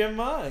 Speak your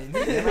mind.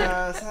 You know what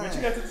I'm saying? What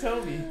you got to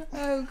tell me?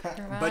 Oh,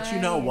 But you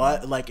know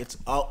what? Like, it's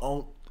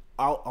all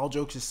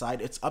jokes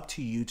aside, it's up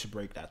to you to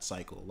break that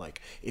cycle. Like,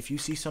 if you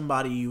see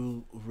somebody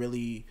you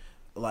really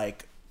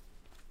like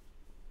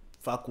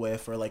fuck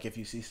with, or like if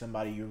you see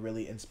somebody you're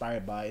really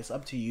inspired by, it's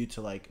up to you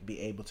to like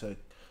be able to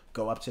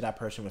go up to that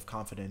person with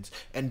confidence.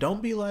 And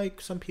don't be like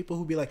some people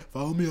who be like,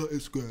 follow me on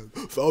Instagram,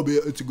 follow me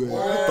on Instagram,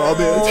 follow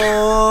me on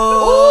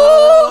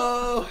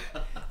Instagram.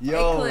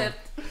 Yo.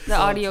 clipped. The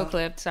audio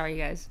clipped. Sorry,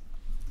 guys.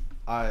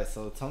 Alright,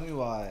 so tell me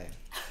why.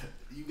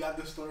 You got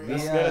the story?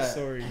 That's a good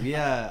story.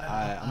 Yeah,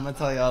 alright, I'm gonna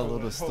tell y'all a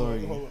little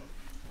story.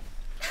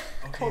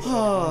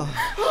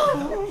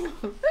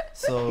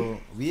 So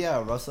we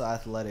at Russell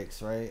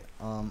Athletics, right?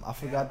 I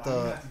forgot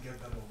the.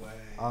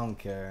 I don't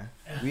care.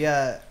 We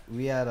had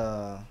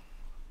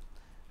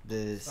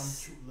this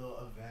Some cute little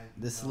event.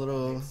 this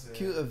little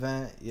cute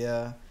event,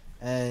 yeah.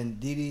 And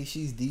Didi,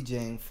 she's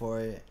DJing for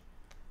it,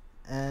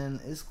 and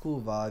it's cool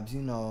vibes.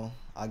 You know,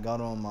 I got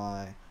on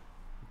my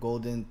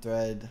golden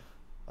thread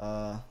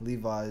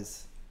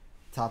Levi's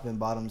top and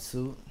bottom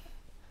suit,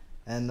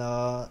 and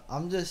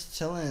I'm just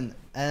chilling,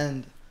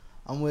 and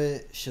I'm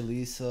with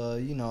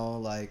Shalisa, you know,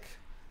 like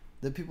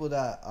the people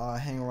that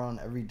hang around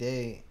every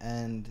day,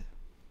 and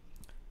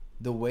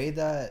the way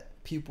that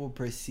people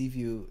perceive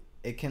you,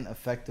 it can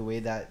affect the way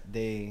that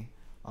they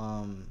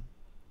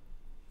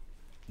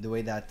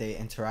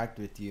interact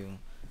with you.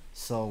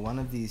 So one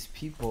of these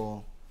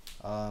people,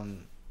 I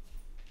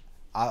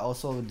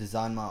also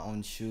design my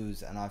own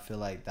shoes, and I feel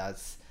like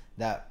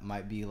that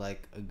might be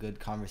like a good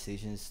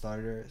conversation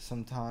starter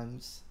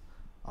sometimes,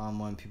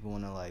 when people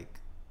want to like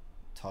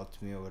talk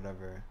to me or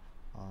whatever.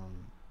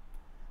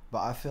 But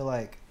I feel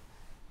like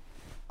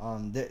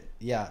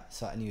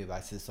so anyway,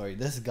 back to the story.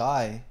 This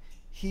guy,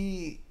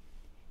 he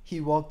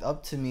walked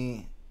up to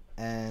me,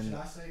 and Should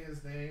I say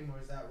his name,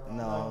 or is that wrong?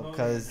 no,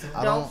 because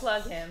I Don't don't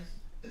plug him.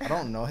 I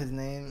don't know his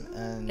name,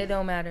 and It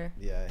don't matter.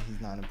 yeah, he's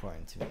not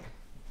important to me.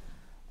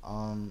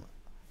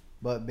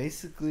 But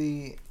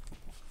basically,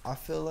 I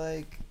feel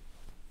like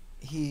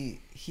he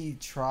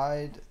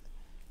tried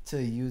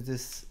to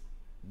use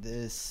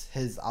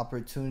his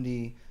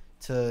opportunity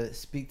to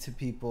speak to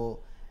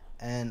people,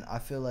 and I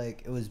feel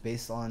like it was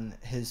based on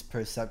his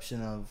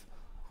perception of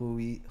who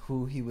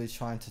he was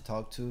trying to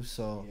talk to.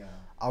 So Yeah.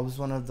 I was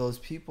one of those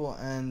people,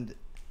 and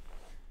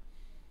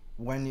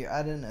when you're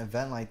at an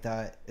event like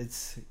that,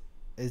 it's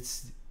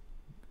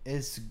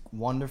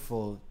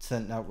wonderful to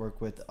network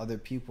with other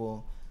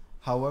people.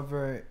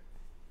 However,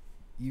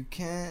 you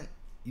can't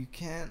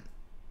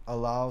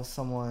allow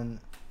someone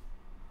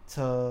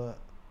to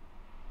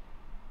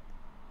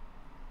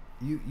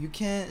you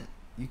can't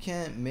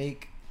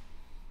make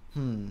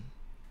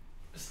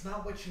It's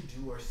not what you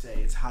do or say,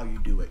 it's how you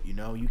do it, you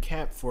know? You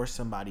can't force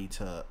somebody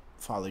to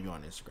follow you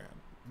on Instagram.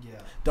 yeah.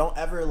 Don't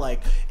ever,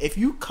 like, if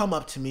you come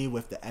up to me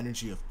with the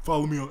energy of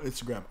follow me on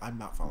Instagram, I'm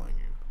not following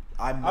you.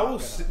 I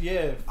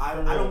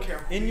don't care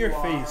who in you your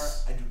are.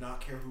 face. I do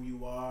not care who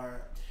you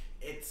are.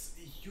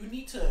 You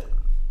need to,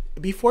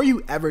 before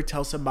you ever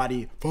tell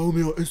somebody, follow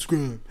me on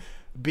Instagram,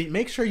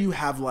 make sure you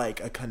have, like,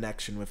 a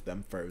connection with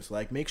them first.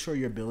 Like, make sure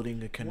you're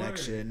building a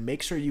connection. Word.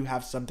 Make sure you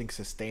have something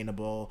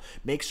sustainable.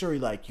 Make sure,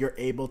 like, you're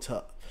able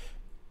to,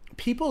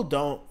 people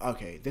don't,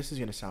 okay, this is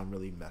going to sound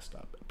really messed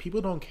up.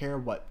 People don't care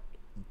what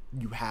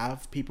you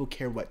have. People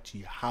care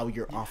how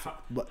you're offering.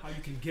 How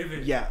you can give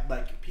it. Yeah,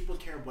 like, people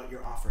care what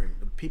you're offering.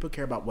 People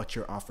care about what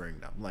you're offering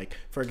them. Like,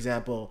 for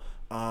example,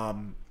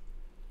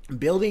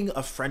 building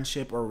a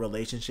friendship or a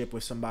relationship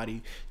with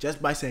somebody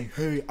just by saying,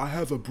 hey, I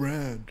have a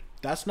brand,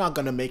 that's not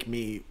gonna make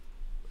me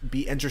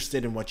be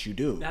interested in what you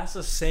do. That's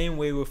the same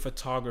way with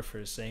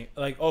photographers saying,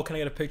 like, oh, can I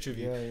get a picture of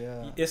you?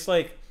 Yeah. It's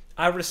like,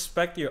 I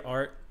respect your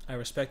art. I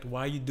respect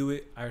why you do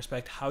it. I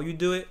respect how you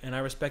do it. And I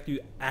respect you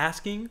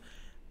asking.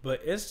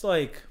 But it's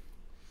like,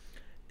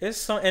 it's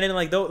some, and then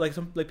like, though, like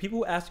some, like people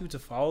who ask you to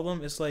follow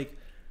them, it's like,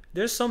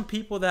 there's some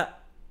people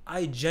that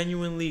I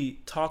genuinely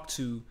talk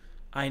to,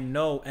 I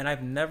know, and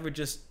I've never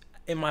just,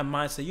 in my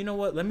mind say, you know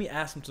what? Let me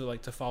ask him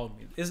to follow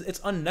me.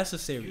 It's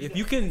unnecessary. If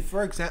you can,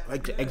 For example,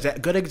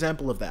 good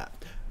example of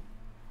that.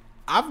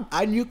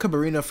 I knew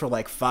Kabarina for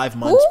like 5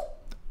 months.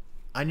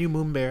 I knew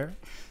Moonbear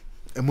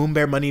and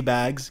Moonbear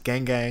Moneybags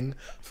gang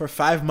for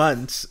 5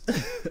 months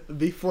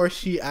before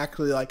we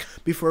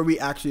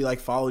actually like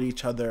followed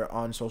each other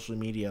on social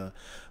media,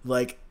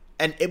 like,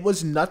 and it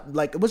wasn't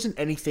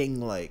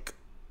anything like,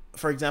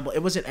 for example, it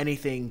wasn't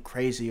anything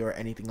crazy or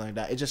anything like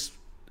that. It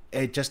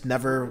just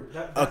never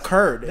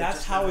occurred.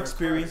 That's how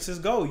experiences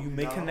go. You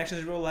make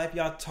connections in real life.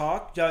 Y'all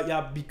talk.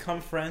 Y'all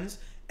become friends.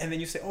 And then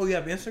you say, "Oh, you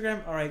have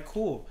Instagram? All right,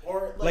 cool."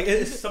 Or like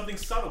it's something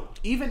subtle.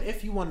 Even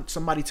if you want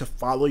somebody to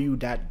follow you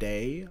that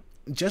day,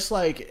 just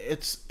like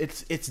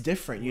it's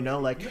different, you know.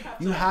 Like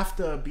you have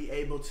to be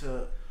able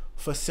to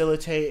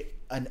facilitate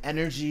an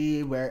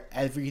energy where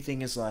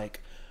everything is like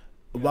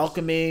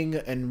welcoming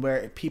and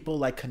where people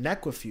like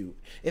connect with you.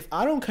 If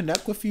I don't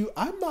connect with you,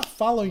 I'm not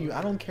following you.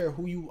 I don't care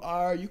who you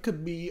are. You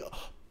could be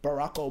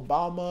Barack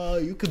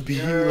Obama. You could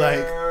be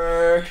like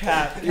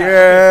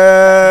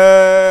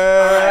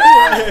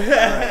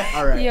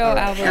All right. Yo,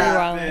 Albert, you're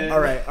wrong.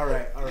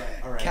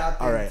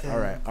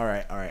 All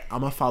right. I'm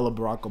gonna follow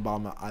Barack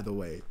Obama either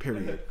way.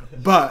 Period.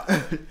 But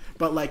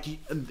like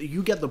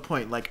you get the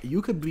point. Like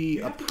you could be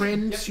a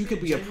prince. You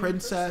could be a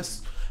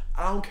princess.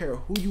 I don't care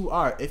who you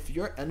are. If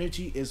your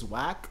energy is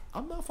whack,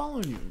 I'm not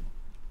following you.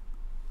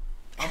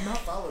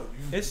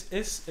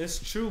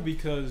 It's true,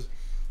 because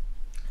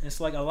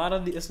it's like a lot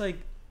of it's like,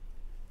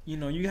 you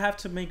know, you have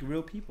to make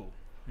real people.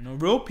 You know,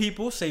 real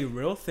people say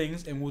real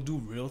things and will do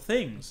real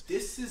things.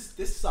 This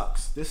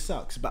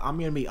sucks. But I'm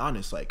gonna be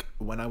honest. Like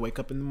when I wake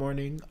up in the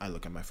morning, I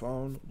look at my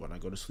phone. When I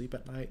go to sleep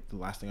at night, the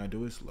last thing I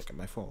do is look at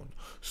my phone.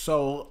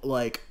 So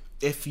like,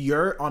 if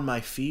you're on my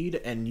feed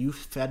and you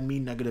fed me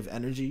negative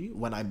energy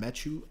when I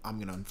met you, I'm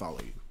gonna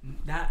unfollow you.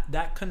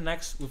 That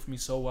connects with me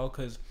so well,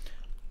 because,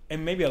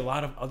 and maybe a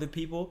lot of other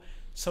people,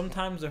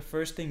 sometimes the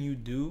first thing you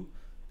do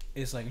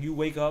is like you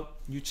wake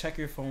up, you check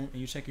your phone and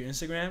you check your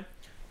Instagram,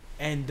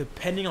 and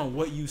depending on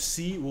what you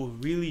see will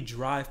really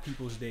drive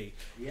people's day.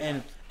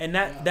 And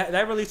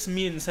that relates to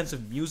me in the sense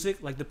of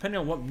music. Like depending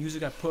on what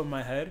music I put in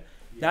my head,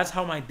 that's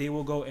how my day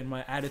will go and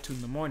my attitude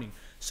in the morning.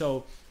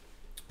 So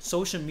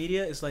social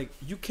media is like,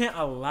 you can't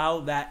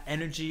allow that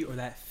energy or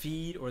that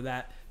feed or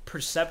that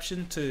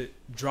perception to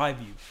drive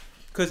you,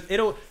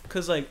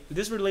 because like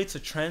this relates to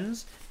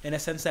trends in a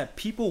sense that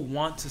people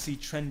want to see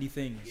trendy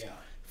things.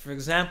 For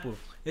example,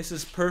 this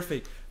is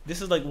perfect.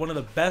 This is like one of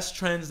the best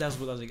trends that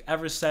was like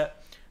ever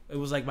set. It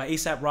was like by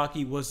ASAP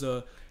Rocky, was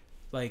a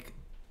like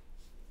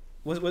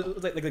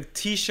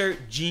t-shirt,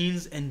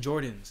 jeans, and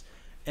Jordans,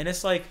 and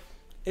it's like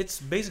it's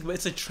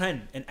a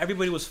trend, and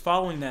everybody was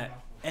following that,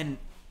 and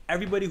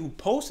everybody who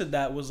posted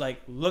that was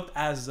like looked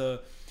as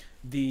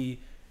the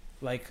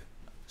like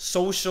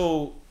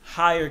social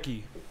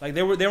hierarchy. Like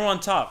they were on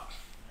top.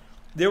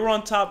 They were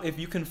on top if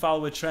you can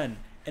follow a trend,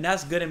 and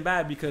that's good and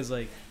bad, because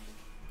like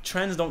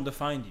trends don't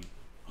define you.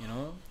 You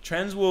know,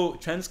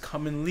 trends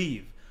come and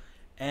leave,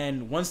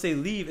 and once they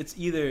leave, it's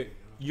either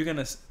you're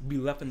gonna be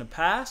left in the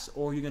past,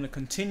 or you're gonna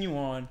continue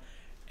on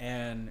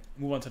and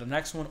move on to the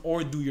next one,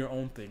 or do your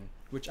own thing,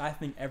 which I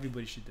think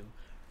everybody should do.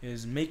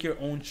 Is make your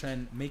own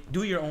trend,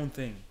 do your own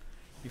thing.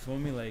 You feel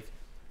me? Like,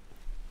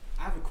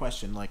 I have a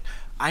question. Like,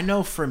 I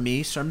know for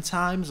me,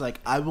 sometimes like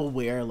I will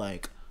wear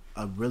like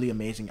a really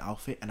amazing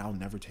outfit and I'll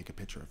never take a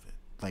picture of it.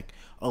 Like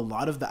a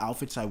lot of the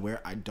outfits I wear,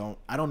 I don't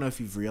know if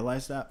you've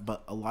realized that,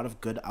 but a lot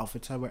of good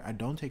outfits I wear, I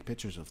don't take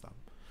pictures of them.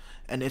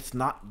 And it's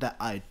not that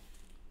I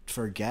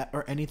forget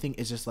or anything.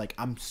 It's just like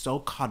I'm so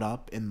caught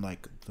up in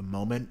like the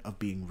moment of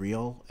being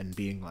real and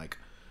being like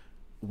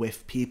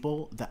with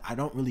people that I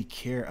don't really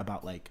care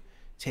about like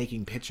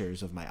taking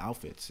pictures of my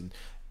outfits. And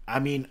I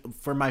mean,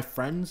 for my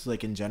friends,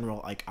 like in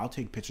general, like I'll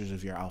take pictures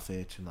of your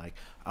outfits and like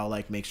I'll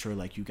like make sure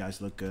like you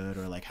guys look good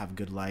or like have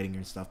good lighting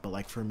and stuff. But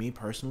like for me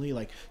personally,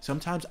 like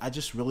sometimes I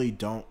just really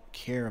don't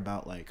care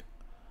about like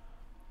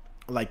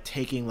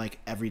taking like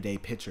everyday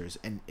pictures.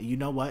 And you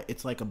know what?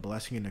 It's like a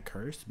blessing and a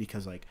curse,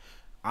 because like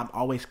I'm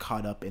always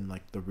caught up in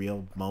like the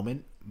real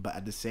moment, but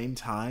at the same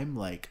time,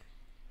 like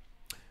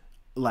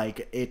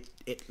it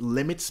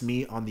limits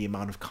me on the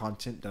amount of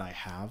content that I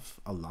have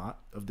a lot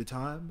of the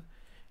time.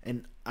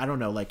 And I don't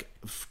know, like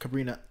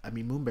Kabrina, I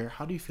mean Moonbear,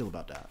 how do you feel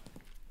about that?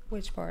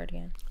 Which part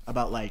again?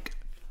 About like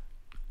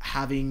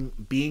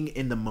being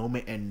in the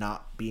moment and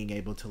not being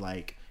able to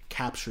like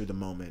capture the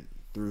moment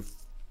through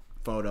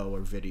photo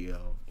or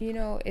video. You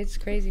know, it's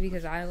crazy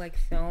because I like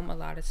film a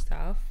lot of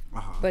stuff,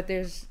 but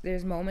there's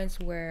moments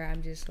where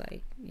I'm just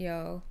like,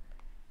 yo,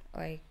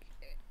 like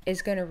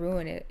it's gonna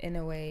ruin it in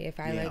a way if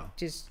I like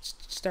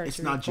just start it's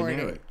to not record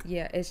generic. it.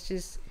 Yeah, it's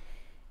just,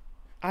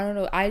 I don't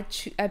know. I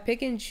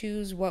pick and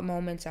choose what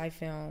moments I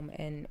film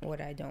and what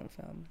I don't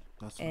film,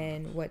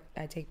 and what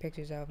I take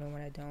pictures of and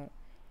what I don't.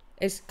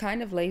 It's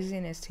kind of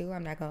laziness too.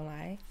 I'm not gonna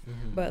lie,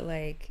 but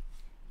like,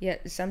 yeah,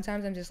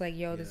 sometimes I'm just like,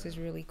 yo, this Yeah. is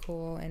really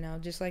cool, and I'll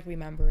just like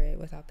remember it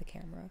without the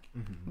camera.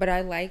 But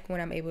I like when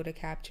I'm able to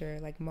capture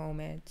like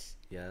moments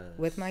Yes.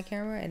 with my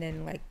camera and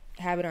then like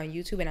have it on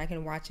YouTube and I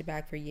can watch it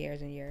back for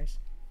years and years.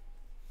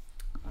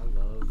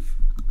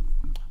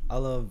 I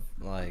love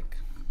like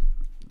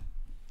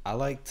I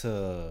like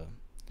to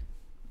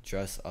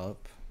dress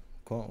up,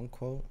 quote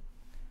unquote.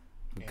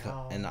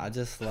 And I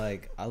just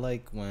like I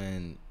like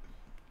when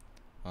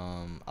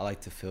I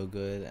like to feel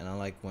good, and I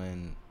like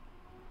when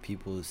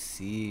people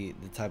see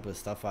the type of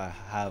stuff I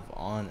have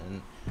on,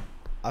 and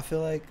I feel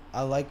like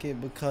I like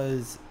it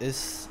because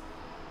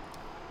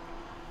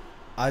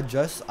I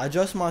dress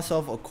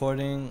myself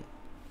according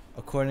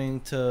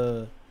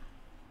to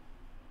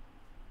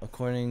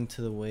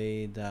the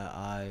way that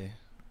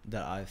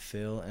I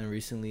feel. And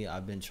recently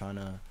I've been trying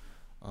to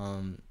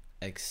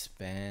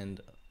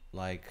expand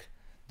like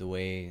the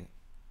way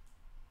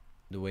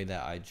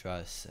that I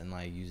dress, and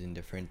like using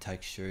different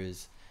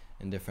textures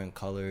and different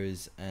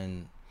colors,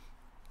 and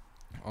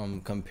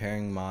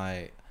comparing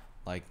my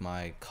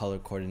color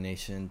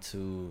coordination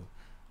to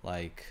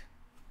like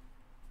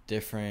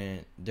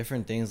different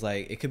things.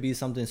 Like it could be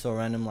something so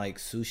random like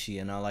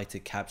sushi, and I like to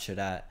capture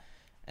that.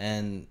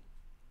 And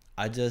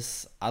I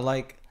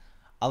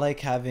like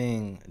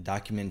having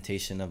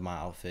documentation of my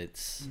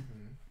outfits.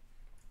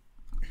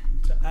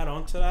 To add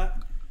on to that,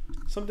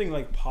 something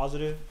like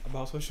positive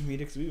about social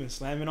media, because we've been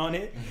slamming on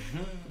it,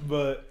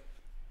 but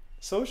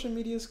social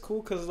media is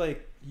cool because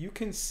like you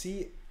can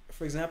see,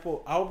 for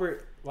example,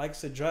 Albert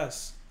likes to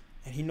dress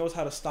and he knows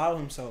how to style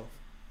himself.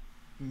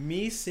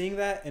 Me seeing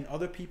that and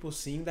other people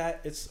seeing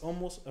that, it's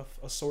almost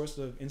a source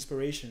of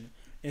inspiration.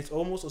 It's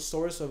almost a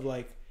source of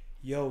like,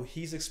 yo,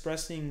 he's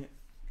expressing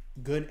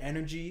good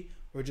energy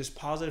or just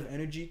positive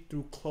energy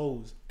through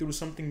clothes, through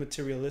something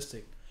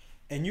materialistic.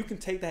 And you can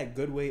take that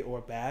good way or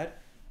bad,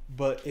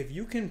 but if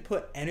you can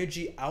put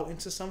energy out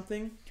into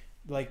something,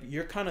 like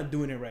you're kind of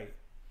doing it right.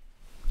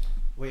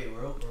 Wait,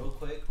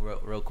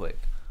 real quick.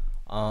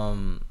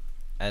 And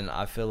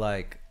I feel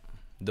like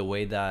the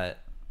way that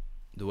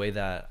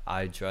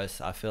I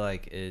dress, I feel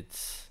like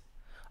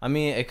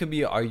it could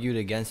be argued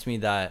against me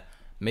that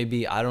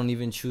maybe I don't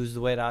even choose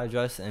the way that I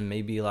dress, and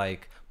maybe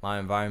like my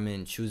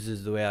environment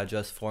chooses the way I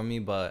dress for me,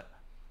 but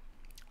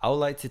I would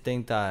like to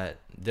think that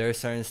there's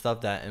certain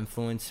stuff that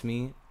influence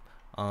me,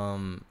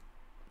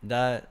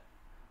 that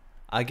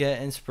I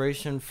get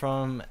inspiration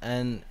from,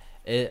 and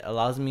it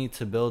allows me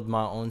to build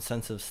my own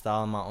sense of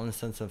style, my own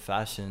sense of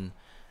fashion.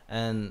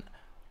 And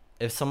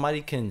if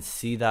somebody can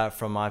see that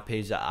from my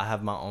page, that I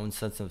have my own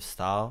sense of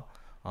style,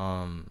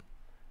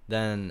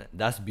 then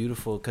that's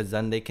beautiful, because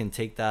then they can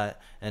take that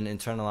and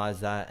internalize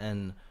that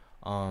and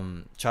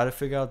try to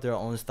figure out their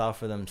own style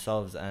for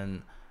themselves.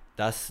 And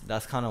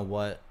that's kind of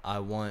what I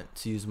want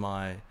to use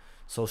my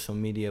social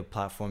media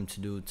platform to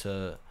do,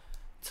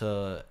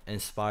 to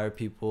inspire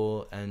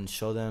people and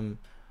show them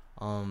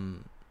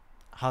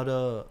how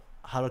to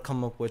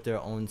come up with their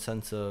own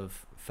sense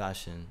of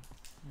fashion.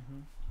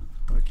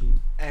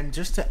 And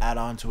just to add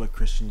on to what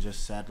Christian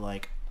just said,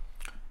 like,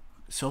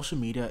 social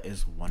media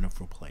is a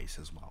wonderful place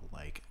as well,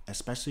 like,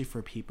 especially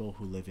for people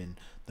who live in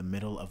the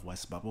middle of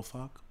West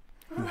Bubblefuck,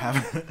 who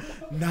have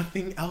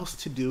nothing else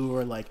to do,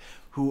 or like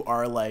who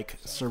are like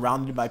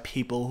surrounded by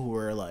people who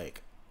are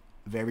like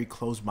very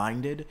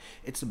close-minded.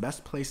 It's the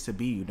best place to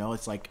be, you know.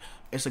 It's like,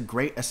 it's a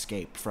great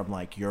escape from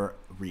like your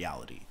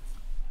reality.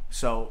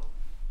 So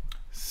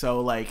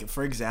like,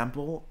 for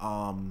example,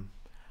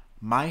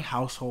 my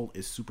household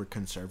is super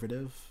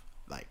conservative,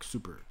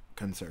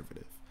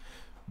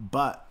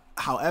 but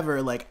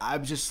however, like, I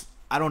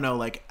don't know,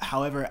 like,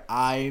 however,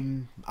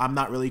 I'm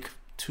not really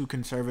too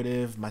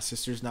conservative. My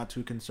sister's not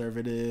too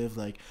conservative.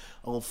 Like,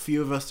 a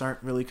few of us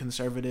aren't really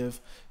conservative.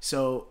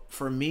 So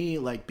for me,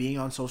 like, being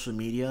on social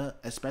media,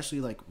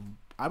 especially like,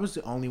 I was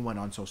the only one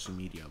on social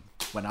media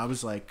when I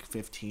was like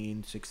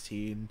 15,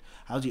 16.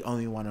 I was the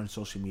only one on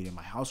social media in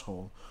my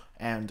household,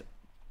 and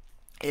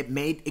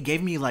it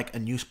gave me like a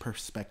new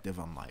perspective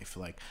on life.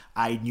 Like,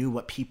 I knew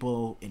what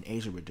people in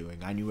Asia were doing.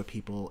 I knew what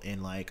people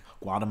in like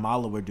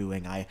Guatemala were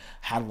doing. I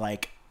had I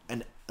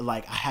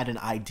had an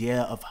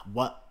idea of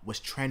what was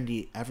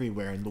trendy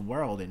everywhere in the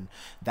world, and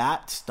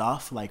that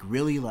stuff like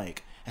really,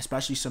 like,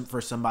 especially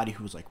for somebody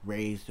who's like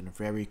raised in a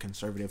very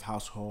conservative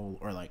household,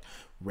 or like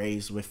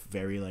raised with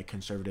very like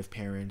conservative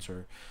parents,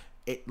 or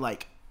it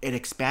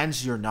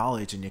expands your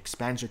knowledge and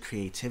expands your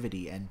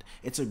creativity, and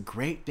it's a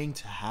great thing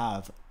to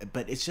have.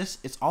 But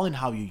it's all in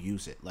how you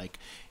use it. Like,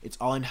 it's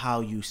all in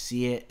how you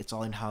see it. It's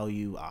all in how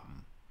you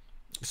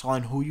it's all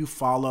in who you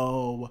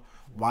follow,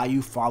 why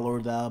you follow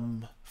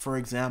them. For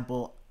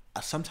example,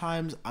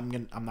 sometimes I'm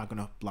not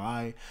gonna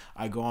lie,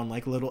 I go on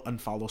like little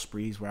unfollow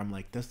sprees where I'm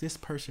like, does this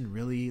person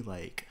really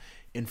like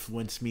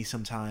influence me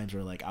sometimes?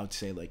 Or like, I would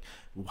say, like,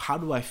 how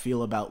do I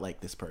feel about like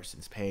this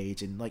person's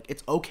page? And like,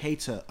 it's okay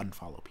to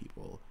unfollow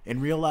people in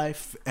real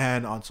life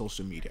and on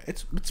social media.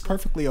 It's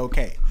perfectly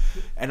okay.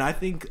 And I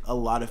think a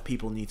lot of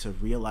people need to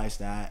realize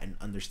that and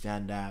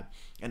understand that,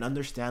 and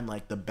understand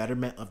like the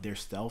betterment of their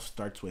self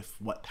starts with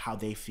how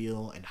they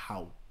feel and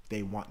how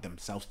they want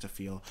themselves to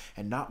feel,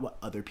 and not what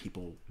other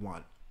people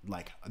want,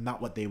 like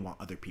not what they want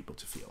other people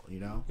to feel,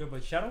 you know? Yeah,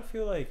 but y'all don't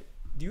feel like,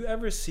 do you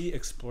ever see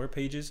explore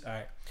pages? All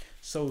right,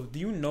 so do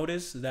you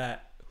notice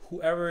that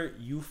whoever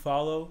you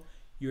follow,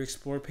 your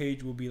explore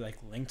page will be like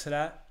linked to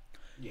that?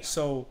 Yeah.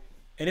 So,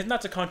 and it's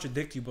not to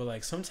contradict you, but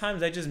like sometimes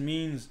that just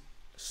means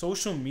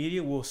social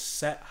media will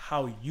set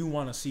how you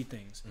want to see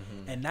things,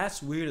 and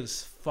that's weird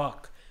as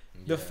fuck.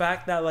 The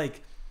fact that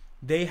like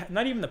they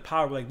not even the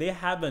power, but like they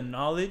have the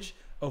knowledge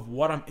of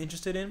what I'm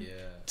interested in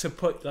to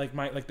put like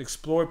my like the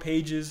explore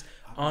pages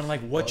on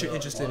like what you're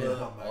interested in.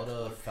 All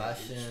the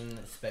fashion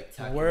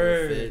spectacular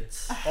Word.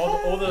 fits.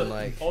 All the And,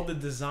 like, all the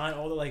design,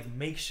 all the like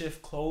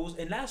makeshift clothes,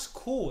 and that's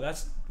cool.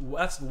 That's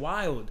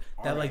wild.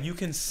 That like you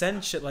can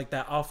send shit like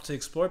that off to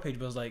explore page,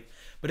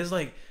 but it's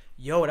like,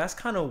 yo, that's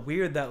kind of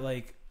weird that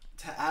like.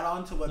 To add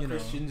on to what You know.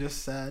 Christian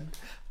just said,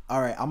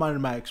 all right, I'm on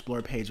my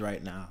explore page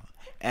right now,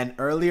 and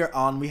earlier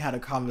on we had a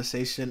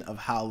conversation of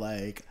how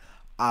like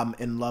I'm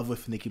in love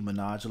with Nicki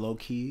Minaj low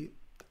key,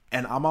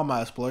 and I'm on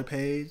my explore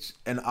page,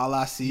 and all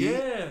I see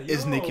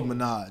is yo. Nicki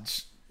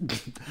Minaj,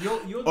 Yo,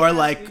 or that's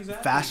like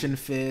exactly. fashion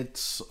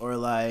fits, or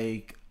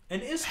like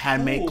And it's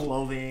handmade cool.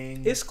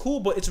 clothing. It's cool,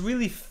 but it's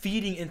really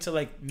feeding into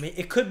like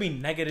it could be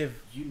negative.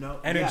 you know,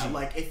 energy. Yeah,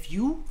 like if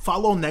you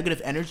follow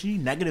negative energy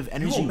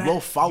Yo, man,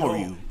 will follow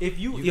yo,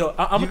 you. If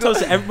I'm gonna tell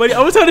this to everybody. I'm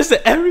gonna tell this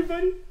to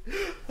everybody.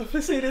 I'm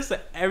gonna say this to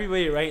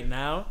everybody right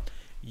now.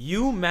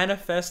 You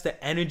manifest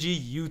the energy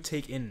you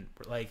take in.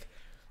 Like,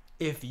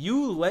 if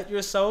you let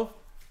yourself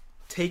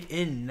take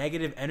in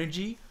negative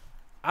energy,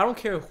 I don't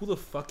care who the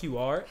fuck you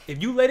are.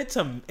 If you let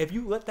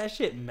that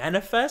shit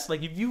manifest,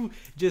 like if you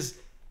just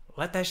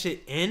let that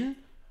shit in,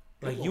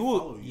 like will you will,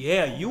 follow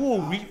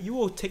you. you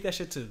will take that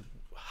shit to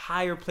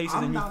higher places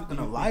I'm than not you.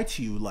 gonna lie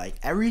to you. Like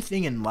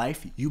everything in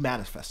life, you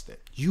manifest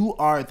it. You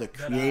are the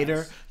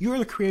creator. You are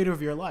the creator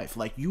of your life.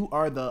 Like you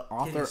are the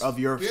author of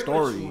your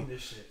story.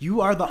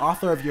 You are the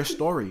author of your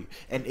story.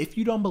 And if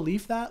you don't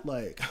believe that,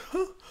 like,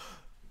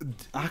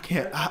 I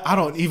can't. I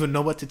don't even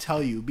know what to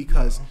tell you,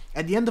 because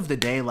at the end of the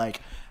day,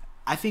 like,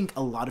 I think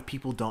a lot of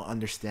people don't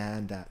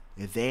understand that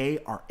they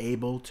are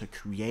able to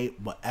create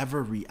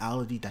whatever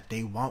reality that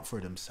they want for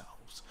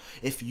themselves.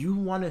 If you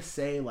want to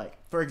say, like,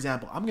 for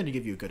example, I'm going to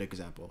give you a good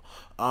example.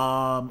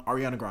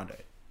 Ariana Grande.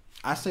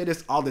 I say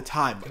this all the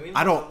time. Can we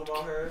I don't. talk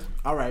about her?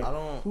 All right. I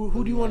don't.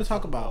 Who do you want to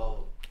talk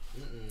about?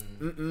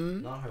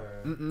 Mm-mm. Not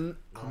her. I'm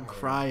her.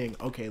 crying.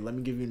 Okay, let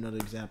me give you another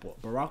example.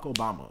 Barack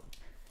Obama.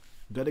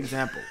 Good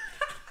example.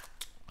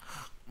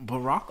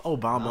 Barack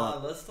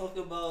Obama. Nah, let's talk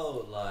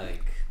about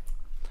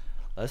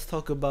Let's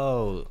talk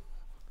about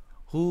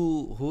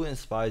who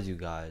inspires you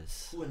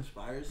guys. Who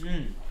inspires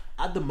me?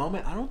 At the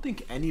moment, I don't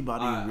think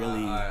anybody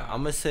really.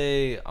 I'm gonna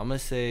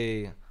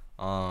say,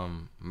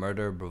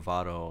 Murder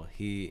Bravado.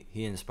 He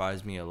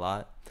inspires me a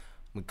lot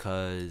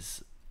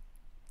because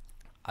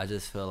I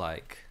just feel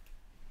like,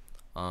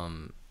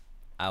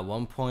 at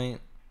one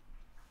point,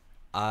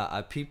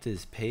 I peeped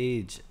his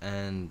page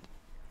and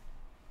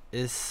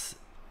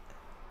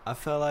I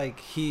felt like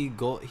he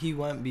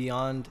went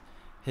beyond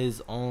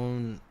his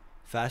own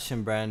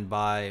fashion brand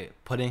by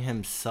putting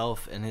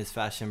himself in his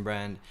fashion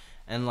brand,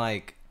 and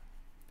like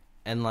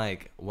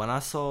when I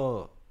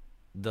saw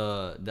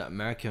the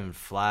American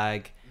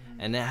flag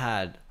and it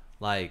had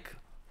like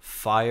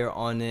fire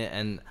on it,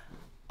 and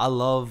I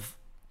love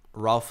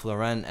Ralph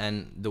Lauren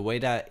and the way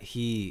that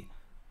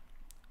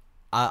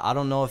I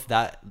don't know if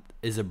that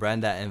is a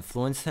brand that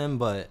influenced him,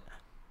 but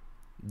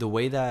the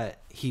way that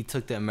he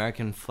took the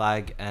American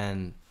flag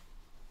and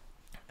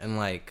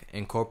like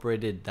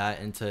incorporated that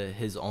into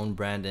his own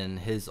brand and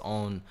his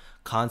own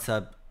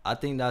concept, I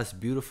think that's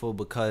beautiful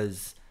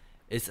because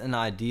it's an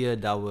idea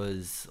that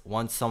was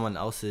once someone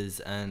else's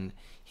and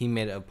he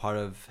made it a part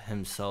of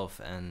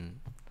himself, and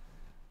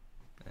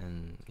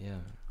yeah.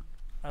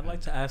 I'd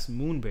like to ask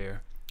Moonbear,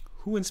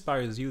 who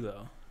inspires you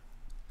though?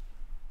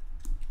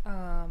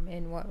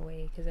 In what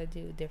way? Because I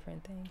do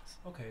different things.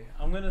 Okay,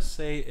 I'm gonna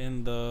say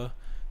in the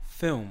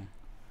film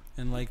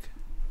and like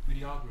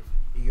videography.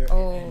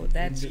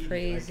 That's Indeed,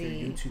 crazy.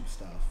 Like your YouTube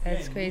stuff.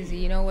 That's crazy.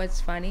 You know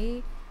what's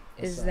funny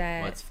is up?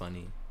 that What's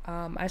funny?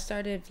 I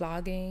started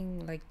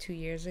vlogging like 2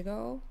 years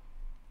ago,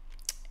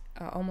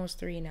 almost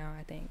 3 now,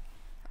 I think.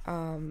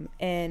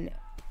 And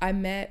I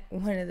met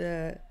one of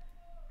the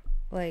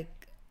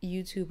like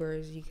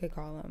YouTubers, you could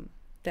call him,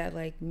 that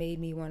like made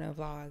me want to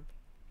vlog.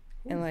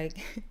 And like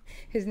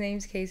his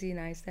name's Casey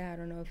Neistat. I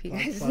don't know if you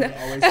guys know.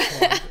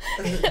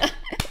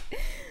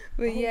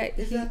 But yeah,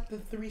 Is that the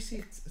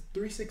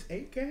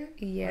 368 gang?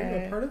 Yeah. Are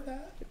you a part of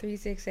that?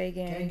 368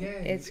 gang.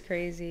 Gang. It's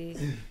crazy.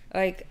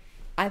 Like,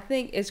 I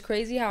think it's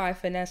crazy how I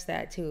finessed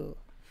that too.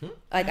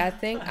 Like, I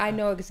think I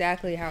know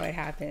exactly how it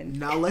happened.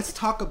 Now let's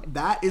talk.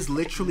 That is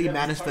literally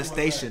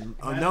manifestation.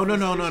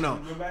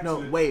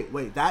 No.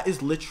 Wait. That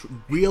is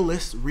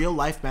real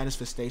life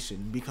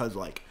manifestation, because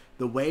like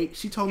the way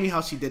she told me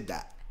how she did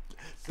that.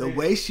 The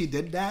way she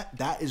did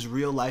that is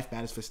real life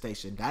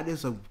manifestation. That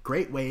is a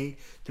great way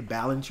to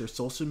balance your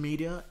social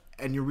media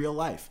and your real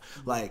life.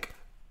 Like,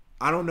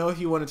 I don't know if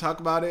you want to talk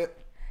about it.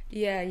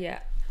 Yeah.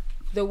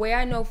 the way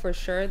I know for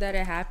sure that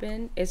it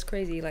happened, it's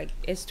crazy. Like,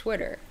 it's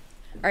Twitter.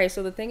 All right,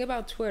 so the thing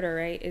about Twitter,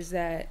 right, is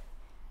that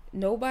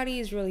nobody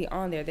is really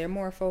on there. They're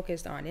more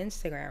focused on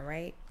Instagram,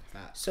 right?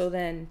 So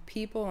then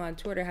people on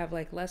Twitter have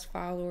like less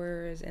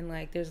followers, and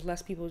like there's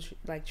less people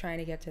like trying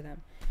to get to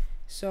them.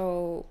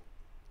 So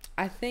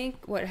I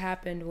think what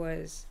happened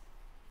was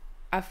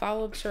I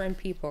followed certain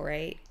people,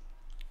 right?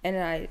 And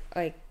I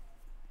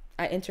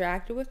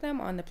interacted with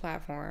them on the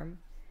platform.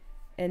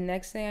 And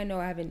next thing I know,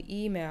 I have an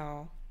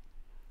email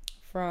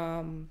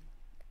from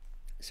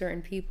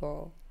certain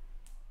people.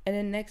 And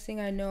then next thing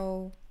I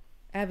know,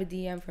 I have a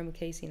DM from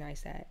Casey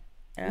Neistat.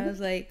 And I was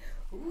like,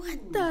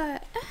 what the?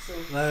 So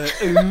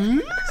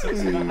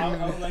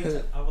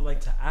I would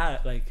like to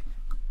add, like,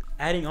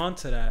 adding on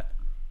to that,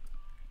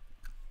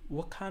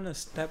 what kind of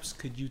steps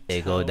could you tell?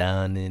 It go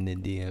down in the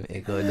DM.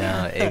 It go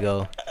down. It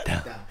go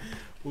down.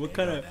 What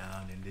kind of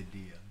down in the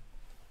DM?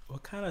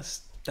 What kind of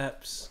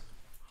steps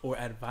or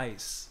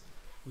advice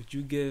would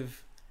you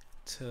give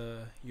to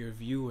your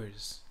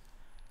viewers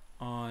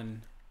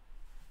on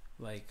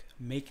like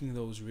making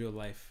those real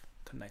life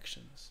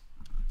connections?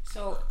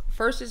 So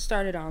first it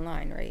started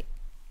online, right?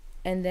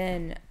 And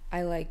then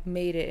I like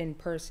made it in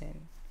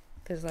person.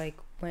 Cause like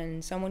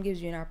when someone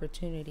gives you an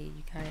opportunity,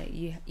 you kind of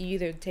you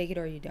either take it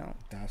or you don't.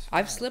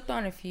 I've slipped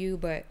on a few,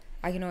 but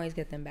I can always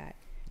get them back.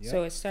 Yep.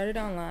 So it started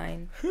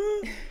online.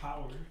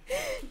 Power.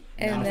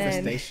 And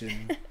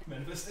Manifestation.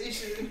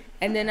 Manifestation.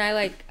 And then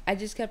I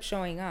just kept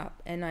showing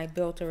up, and I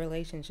built a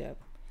relationship.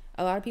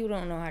 A lot of people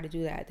don't know how to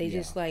do that. They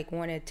just like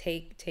want to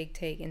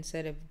take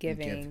instead of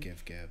giving,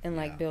 give, and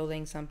like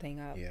building something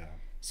up. Yeah.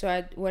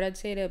 So what I'd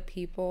say to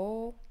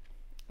people,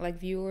 like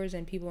viewers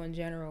and people in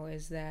general,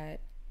 is that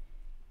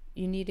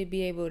you need to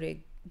be able to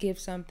give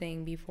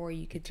something before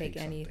you could take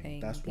anything.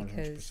 That's 100%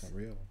 because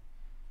real.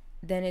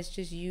 then it's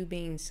just you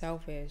being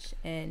selfish,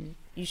 and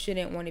you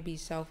shouldn't want to be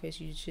selfish.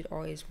 You should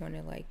always want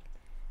to like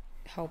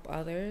help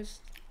others.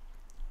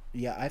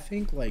 Yeah, I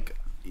think like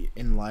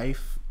in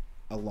life,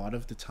 a lot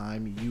of the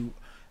time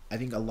I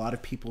think a lot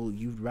of people,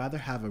 you'd rather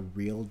have a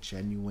real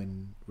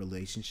genuine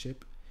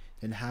relationship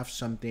than have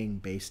something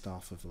based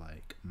off of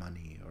like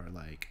money or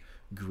like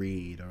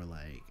greed or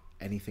like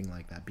anything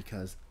like that,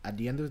 because at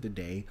the end of the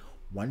day,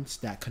 once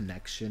that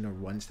connection or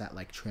once that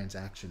like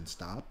transaction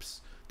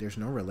stops, there's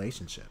no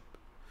relationship.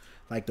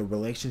 Like the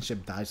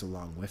relationship dies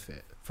along with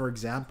it. For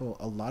example,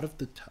 a lot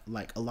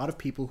of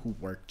people who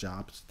work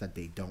jobs that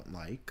they don't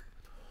like,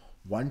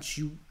 once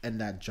you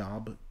and that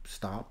job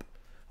stop,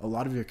 a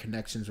lot of your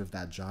connections with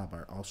that job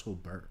are also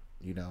burnt,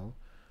 you know?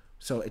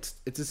 So it's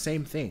the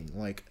same thing.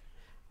 Like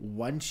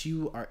once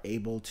you are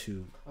able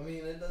to, I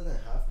mean, it doesn't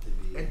have to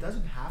be. it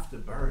doesn't have to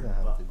burn,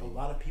 but a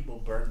lot of people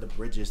burn the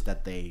bridges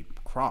that they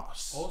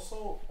cross.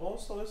 Also,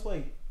 it's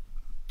like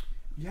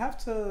you have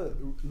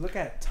to look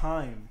at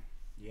time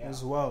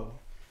as well.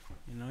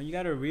 You know, you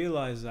got to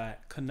realize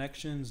that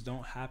connections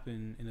don't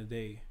happen in a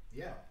day.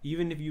 Yeah.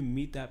 Even if you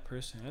meet that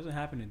person, it doesn't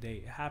happen in a day.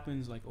 It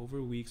happens like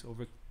over weeks,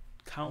 over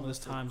countless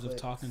times of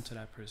talking to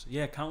that person.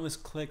 Yeah, countless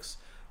clicks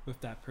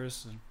with that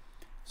person.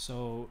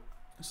 So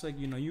it's like,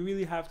 you know, you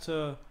really have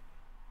to,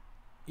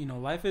 you know,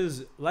 life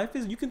is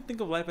you can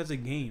think of life as a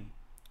game.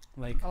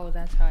 Like, oh,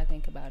 that's how I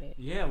think about it.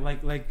 Yeah,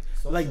 like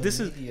this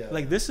is a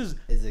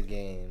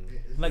game.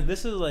 Like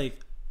this is like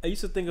I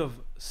used to think of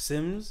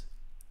Sims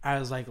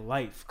as like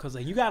life, because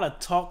like you gotta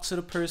talk to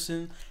the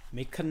person,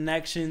 make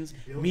connections,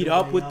 meet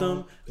up with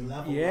them,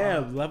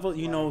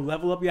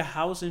 level up your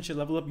house and shit,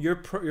 level up your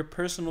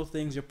personal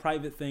things, your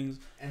private things,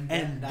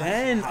 and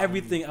then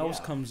everything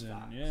else comes in.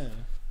 Yeah.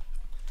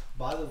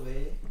 By the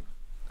way,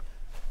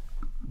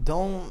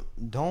 don't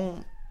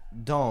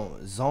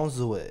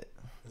zonzo it.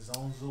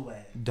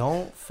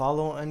 Don't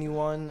follow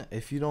anyone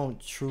if you don't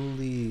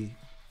truly,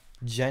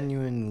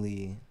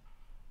 genuinely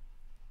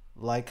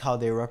like how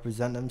they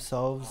represent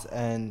themselves,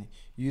 and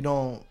you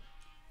don't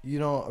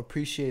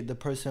appreciate the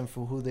person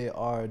for who they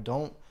are.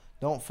 Don't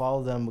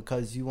follow them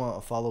because you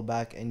want to follow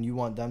back and you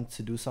want them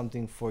to do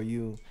something for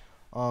you.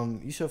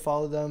 You should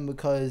follow them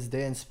because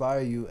they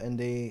inspire you and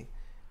they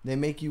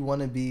make you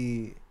want to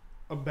be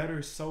a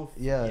better self.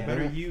 Yeah,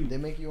 better you. They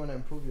make you want to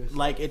improve yourself.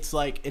 Like it's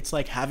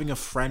like having a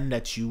friend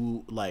that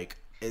you like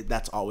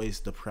that's always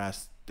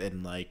depressed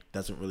and like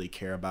doesn't really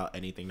care about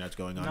anything that's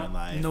going on in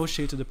life. No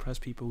shade to depressed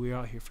people. We're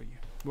out here for you.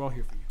 We're all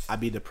here for you. I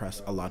be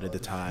depressed a lot of the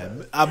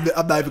time. I'm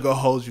not even gonna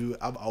hold you.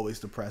 I'm always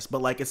depressed.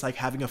 But like it's like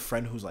having a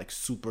friend who's like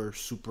super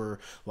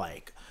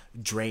like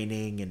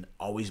draining and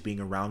always being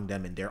around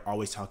them, and they're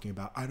always talking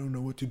about, I don't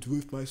know what to do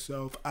with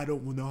myself. I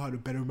don't know how to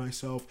better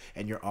myself,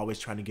 and you're always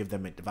trying to give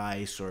them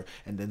advice,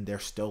 and then they're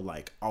still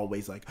like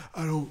always like,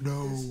 I don't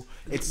know.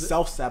 It's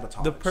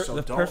self-sabotage. The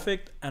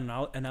perfect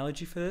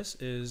analogy for this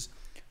is,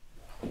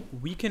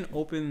 we can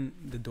open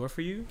the door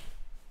for you,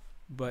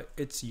 but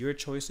it's your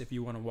choice if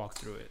you want to walk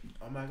through it.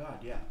 Oh my God,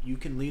 yeah. You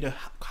can lead a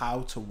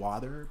cow to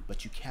water,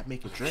 but you can't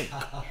make it drink. A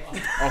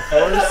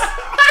horse,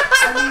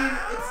 I mean,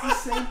 it's the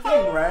same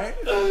thing, right?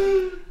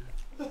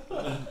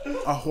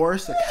 A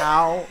horse, a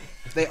cow,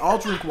 they all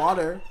drink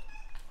water.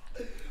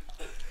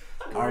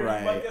 All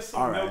right.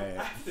 All right.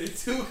 After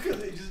too,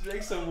 because they just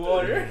drank some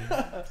water.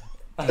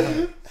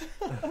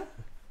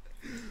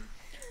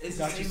 It's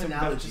the same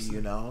analogy,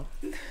 you know.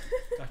 Got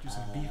you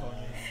some beef on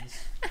your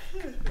hands.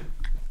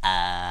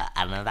 I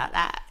don't know about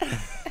that.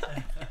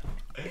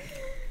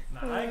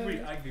 Nah, I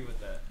agree with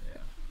that.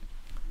 Yeah.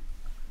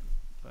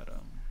 But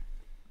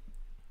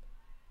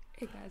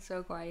It got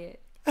so quiet.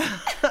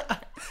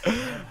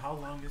 damn, how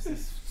long is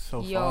this?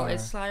 So Yo, far. it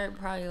started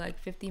probably like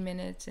 50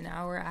 minutes, an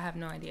hour. I have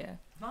no idea.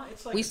 No,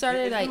 it's like We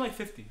started it's been like- like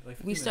 50. Like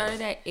 50 We started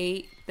minutes.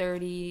 at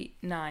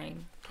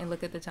 8:39, and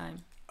look at the time.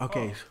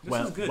 Okay. Oh, this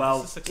well, is good.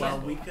 well, This is well.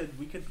 successful.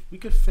 We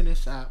could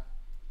finish at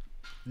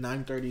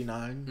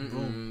 9:39.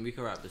 Boom. We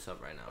can wrap this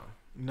up right now.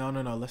 No.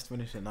 Let's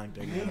finish at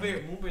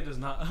 9:39. Moonbear does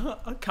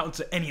not account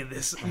to any of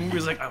this.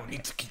 Moonbear's like, I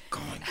need to keep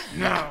going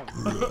now.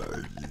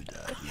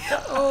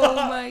 Oh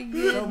my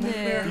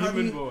goodness. How do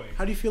Demon you- boy.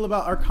 How do you feel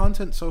about our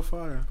content so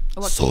far?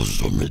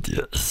 Social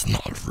media is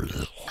not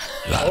real.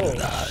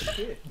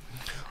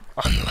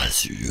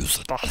 Unless you use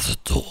it as a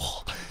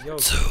tool Yo,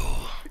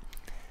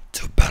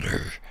 to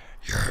better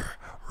your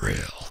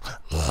real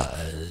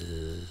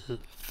life.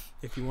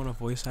 if you want a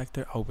voice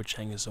actor, Albert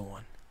Chang is the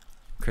one.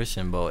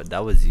 Christian, but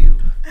that was you.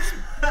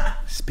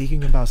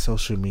 Speaking about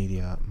social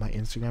media, my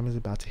Instagram is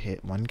about to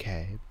hit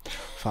 1K.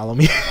 Follow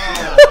me.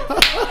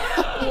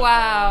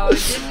 Wow,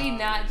 did we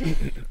not?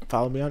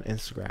 Follow me on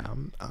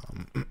Instagram.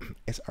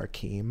 It's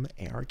Arkeem,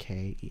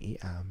 ARKEEM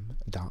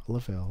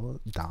 .Laville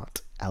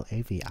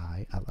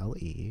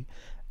LAVILLE.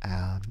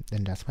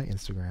 And that's my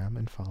Instagram,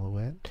 and follow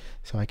it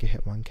so I can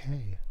hit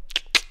 1K.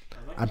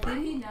 Did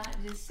he not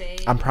just say?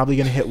 I'm probably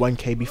gonna hit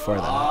 1K before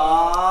that.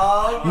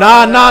 Oh,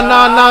 No.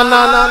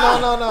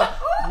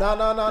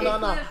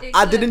 It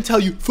I could- didn't tell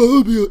you.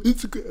 Follow me on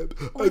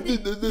Instagram.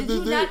 Did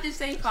you not just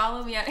say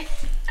follow me on?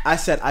 I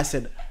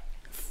said,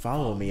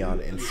 follow me on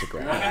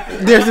Instagram.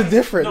 There's a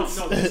difference.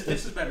 No, this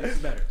is better. This is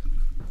better.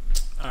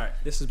 All right,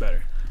 this is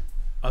better.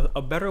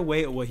 A better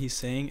way of what he's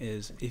saying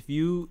is, if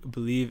you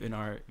believe in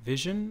our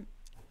vision,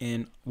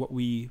 in what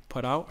we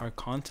put out, our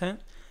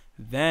content,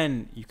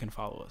 then you can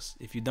follow us.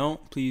 If you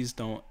don't, please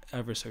don't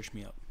ever search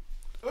me up.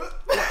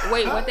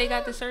 Wait, what they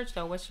got to search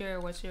though? What's your?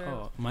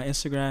 Oh, my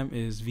Instagram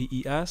is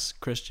VES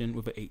Christian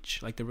with a H,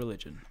 like the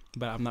religion,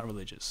 but I'm not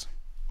religious.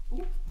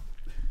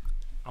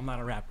 I'm not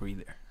a rapper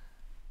either.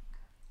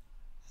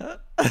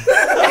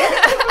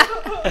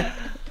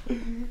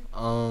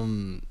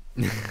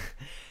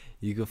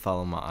 You can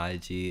follow my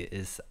IG.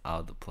 It's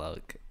out the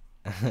plug.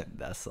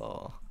 That's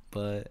all.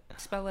 But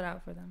Spell it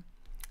out for them.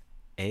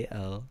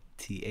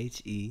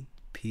 ALTHEPLUG,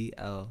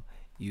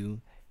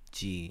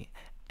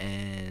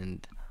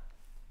 and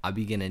I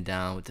be getting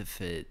down with the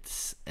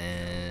fits,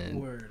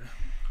 and Word.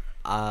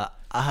 I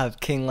have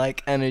king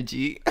like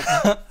energy.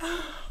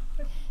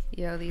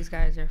 Yo, these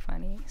guys are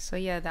funny. So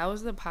yeah, that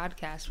was the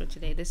podcast for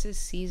today. This is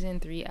season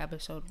 3,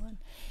 episode 1.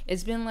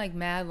 It's been like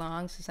mad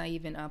long since I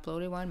even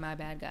uploaded one. My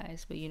bad,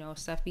 guys. But you know,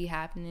 stuff be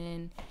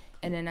happening,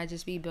 and then I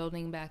just be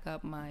building back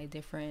up my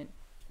different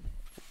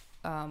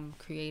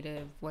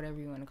creative, whatever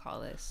you want to call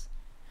this.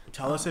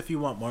 Tell us if you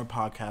want more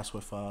podcasts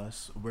with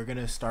us. We're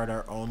gonna start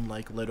our own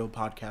like little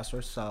podcast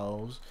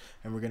ourselves,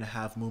 and we're gonna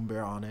have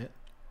Moonbear on it.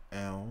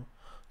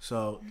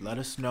 So let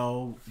us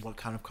know what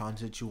kind of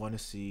content you want to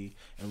see,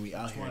 and we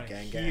out here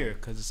gang Here, gang.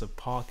 because it's a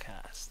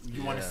podcast.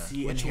 You want to Yeah.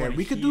 see What and you hear. wanna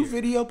We could do hear.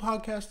 video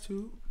podcasts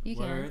too. You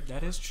can. Word.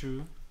 That is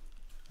true.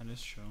 That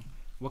is true.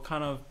 What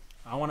kind of?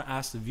 I want to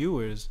ask the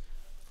viewers,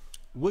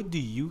 what do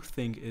you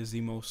think is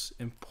the most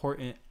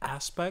important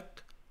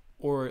aspect,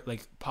 or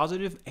like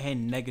positive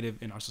and negative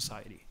in our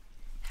society?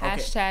 Okay.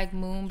 Hashtag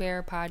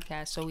Moonbear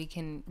Podcast so we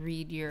can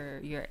read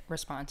your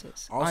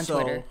responses on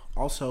Twitter.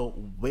 Also,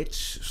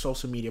 which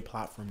social media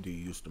platform do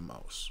you use the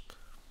most?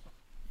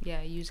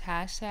 Yeah, use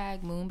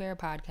hashtag Moonbear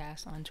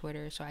Podcast on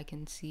Twitter so I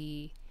can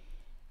see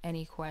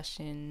any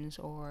questions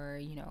or,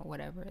 you know,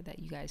 whatever that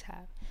you guys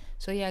have.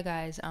 So yeah,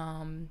 guys,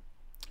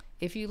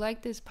 if you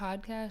like this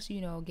podcast,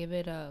 you know, give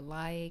it a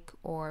like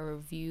or a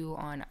review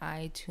on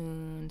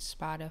iTunes,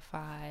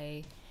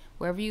 Spotify,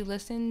 wherever you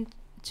listen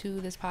to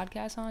this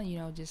podcast on, you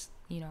know, just,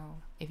 you know,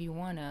 if you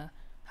want to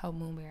help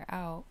Moonbear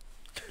out,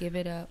 give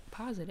it a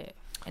positive.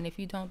 And if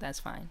you don't, that's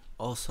fine.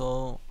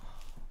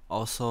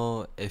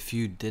 Also, if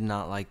you did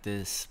not like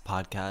this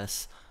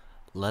podcast,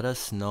 let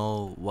us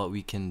know what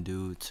we can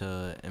do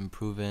to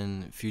improve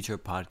in future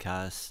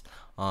podcasts.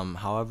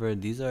 However,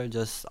 these are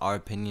just our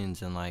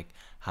opinions and like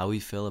how we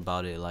feel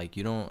about it. Like,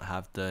 you don't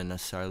have to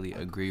necessarily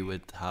agree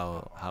with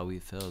how we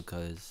feel,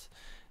 because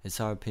it's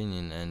our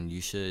opinion, and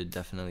you should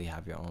definitely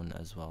have your own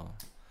as well.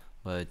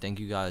 But thank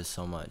you guys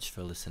so much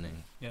for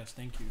listening. Yes,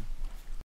 thank you.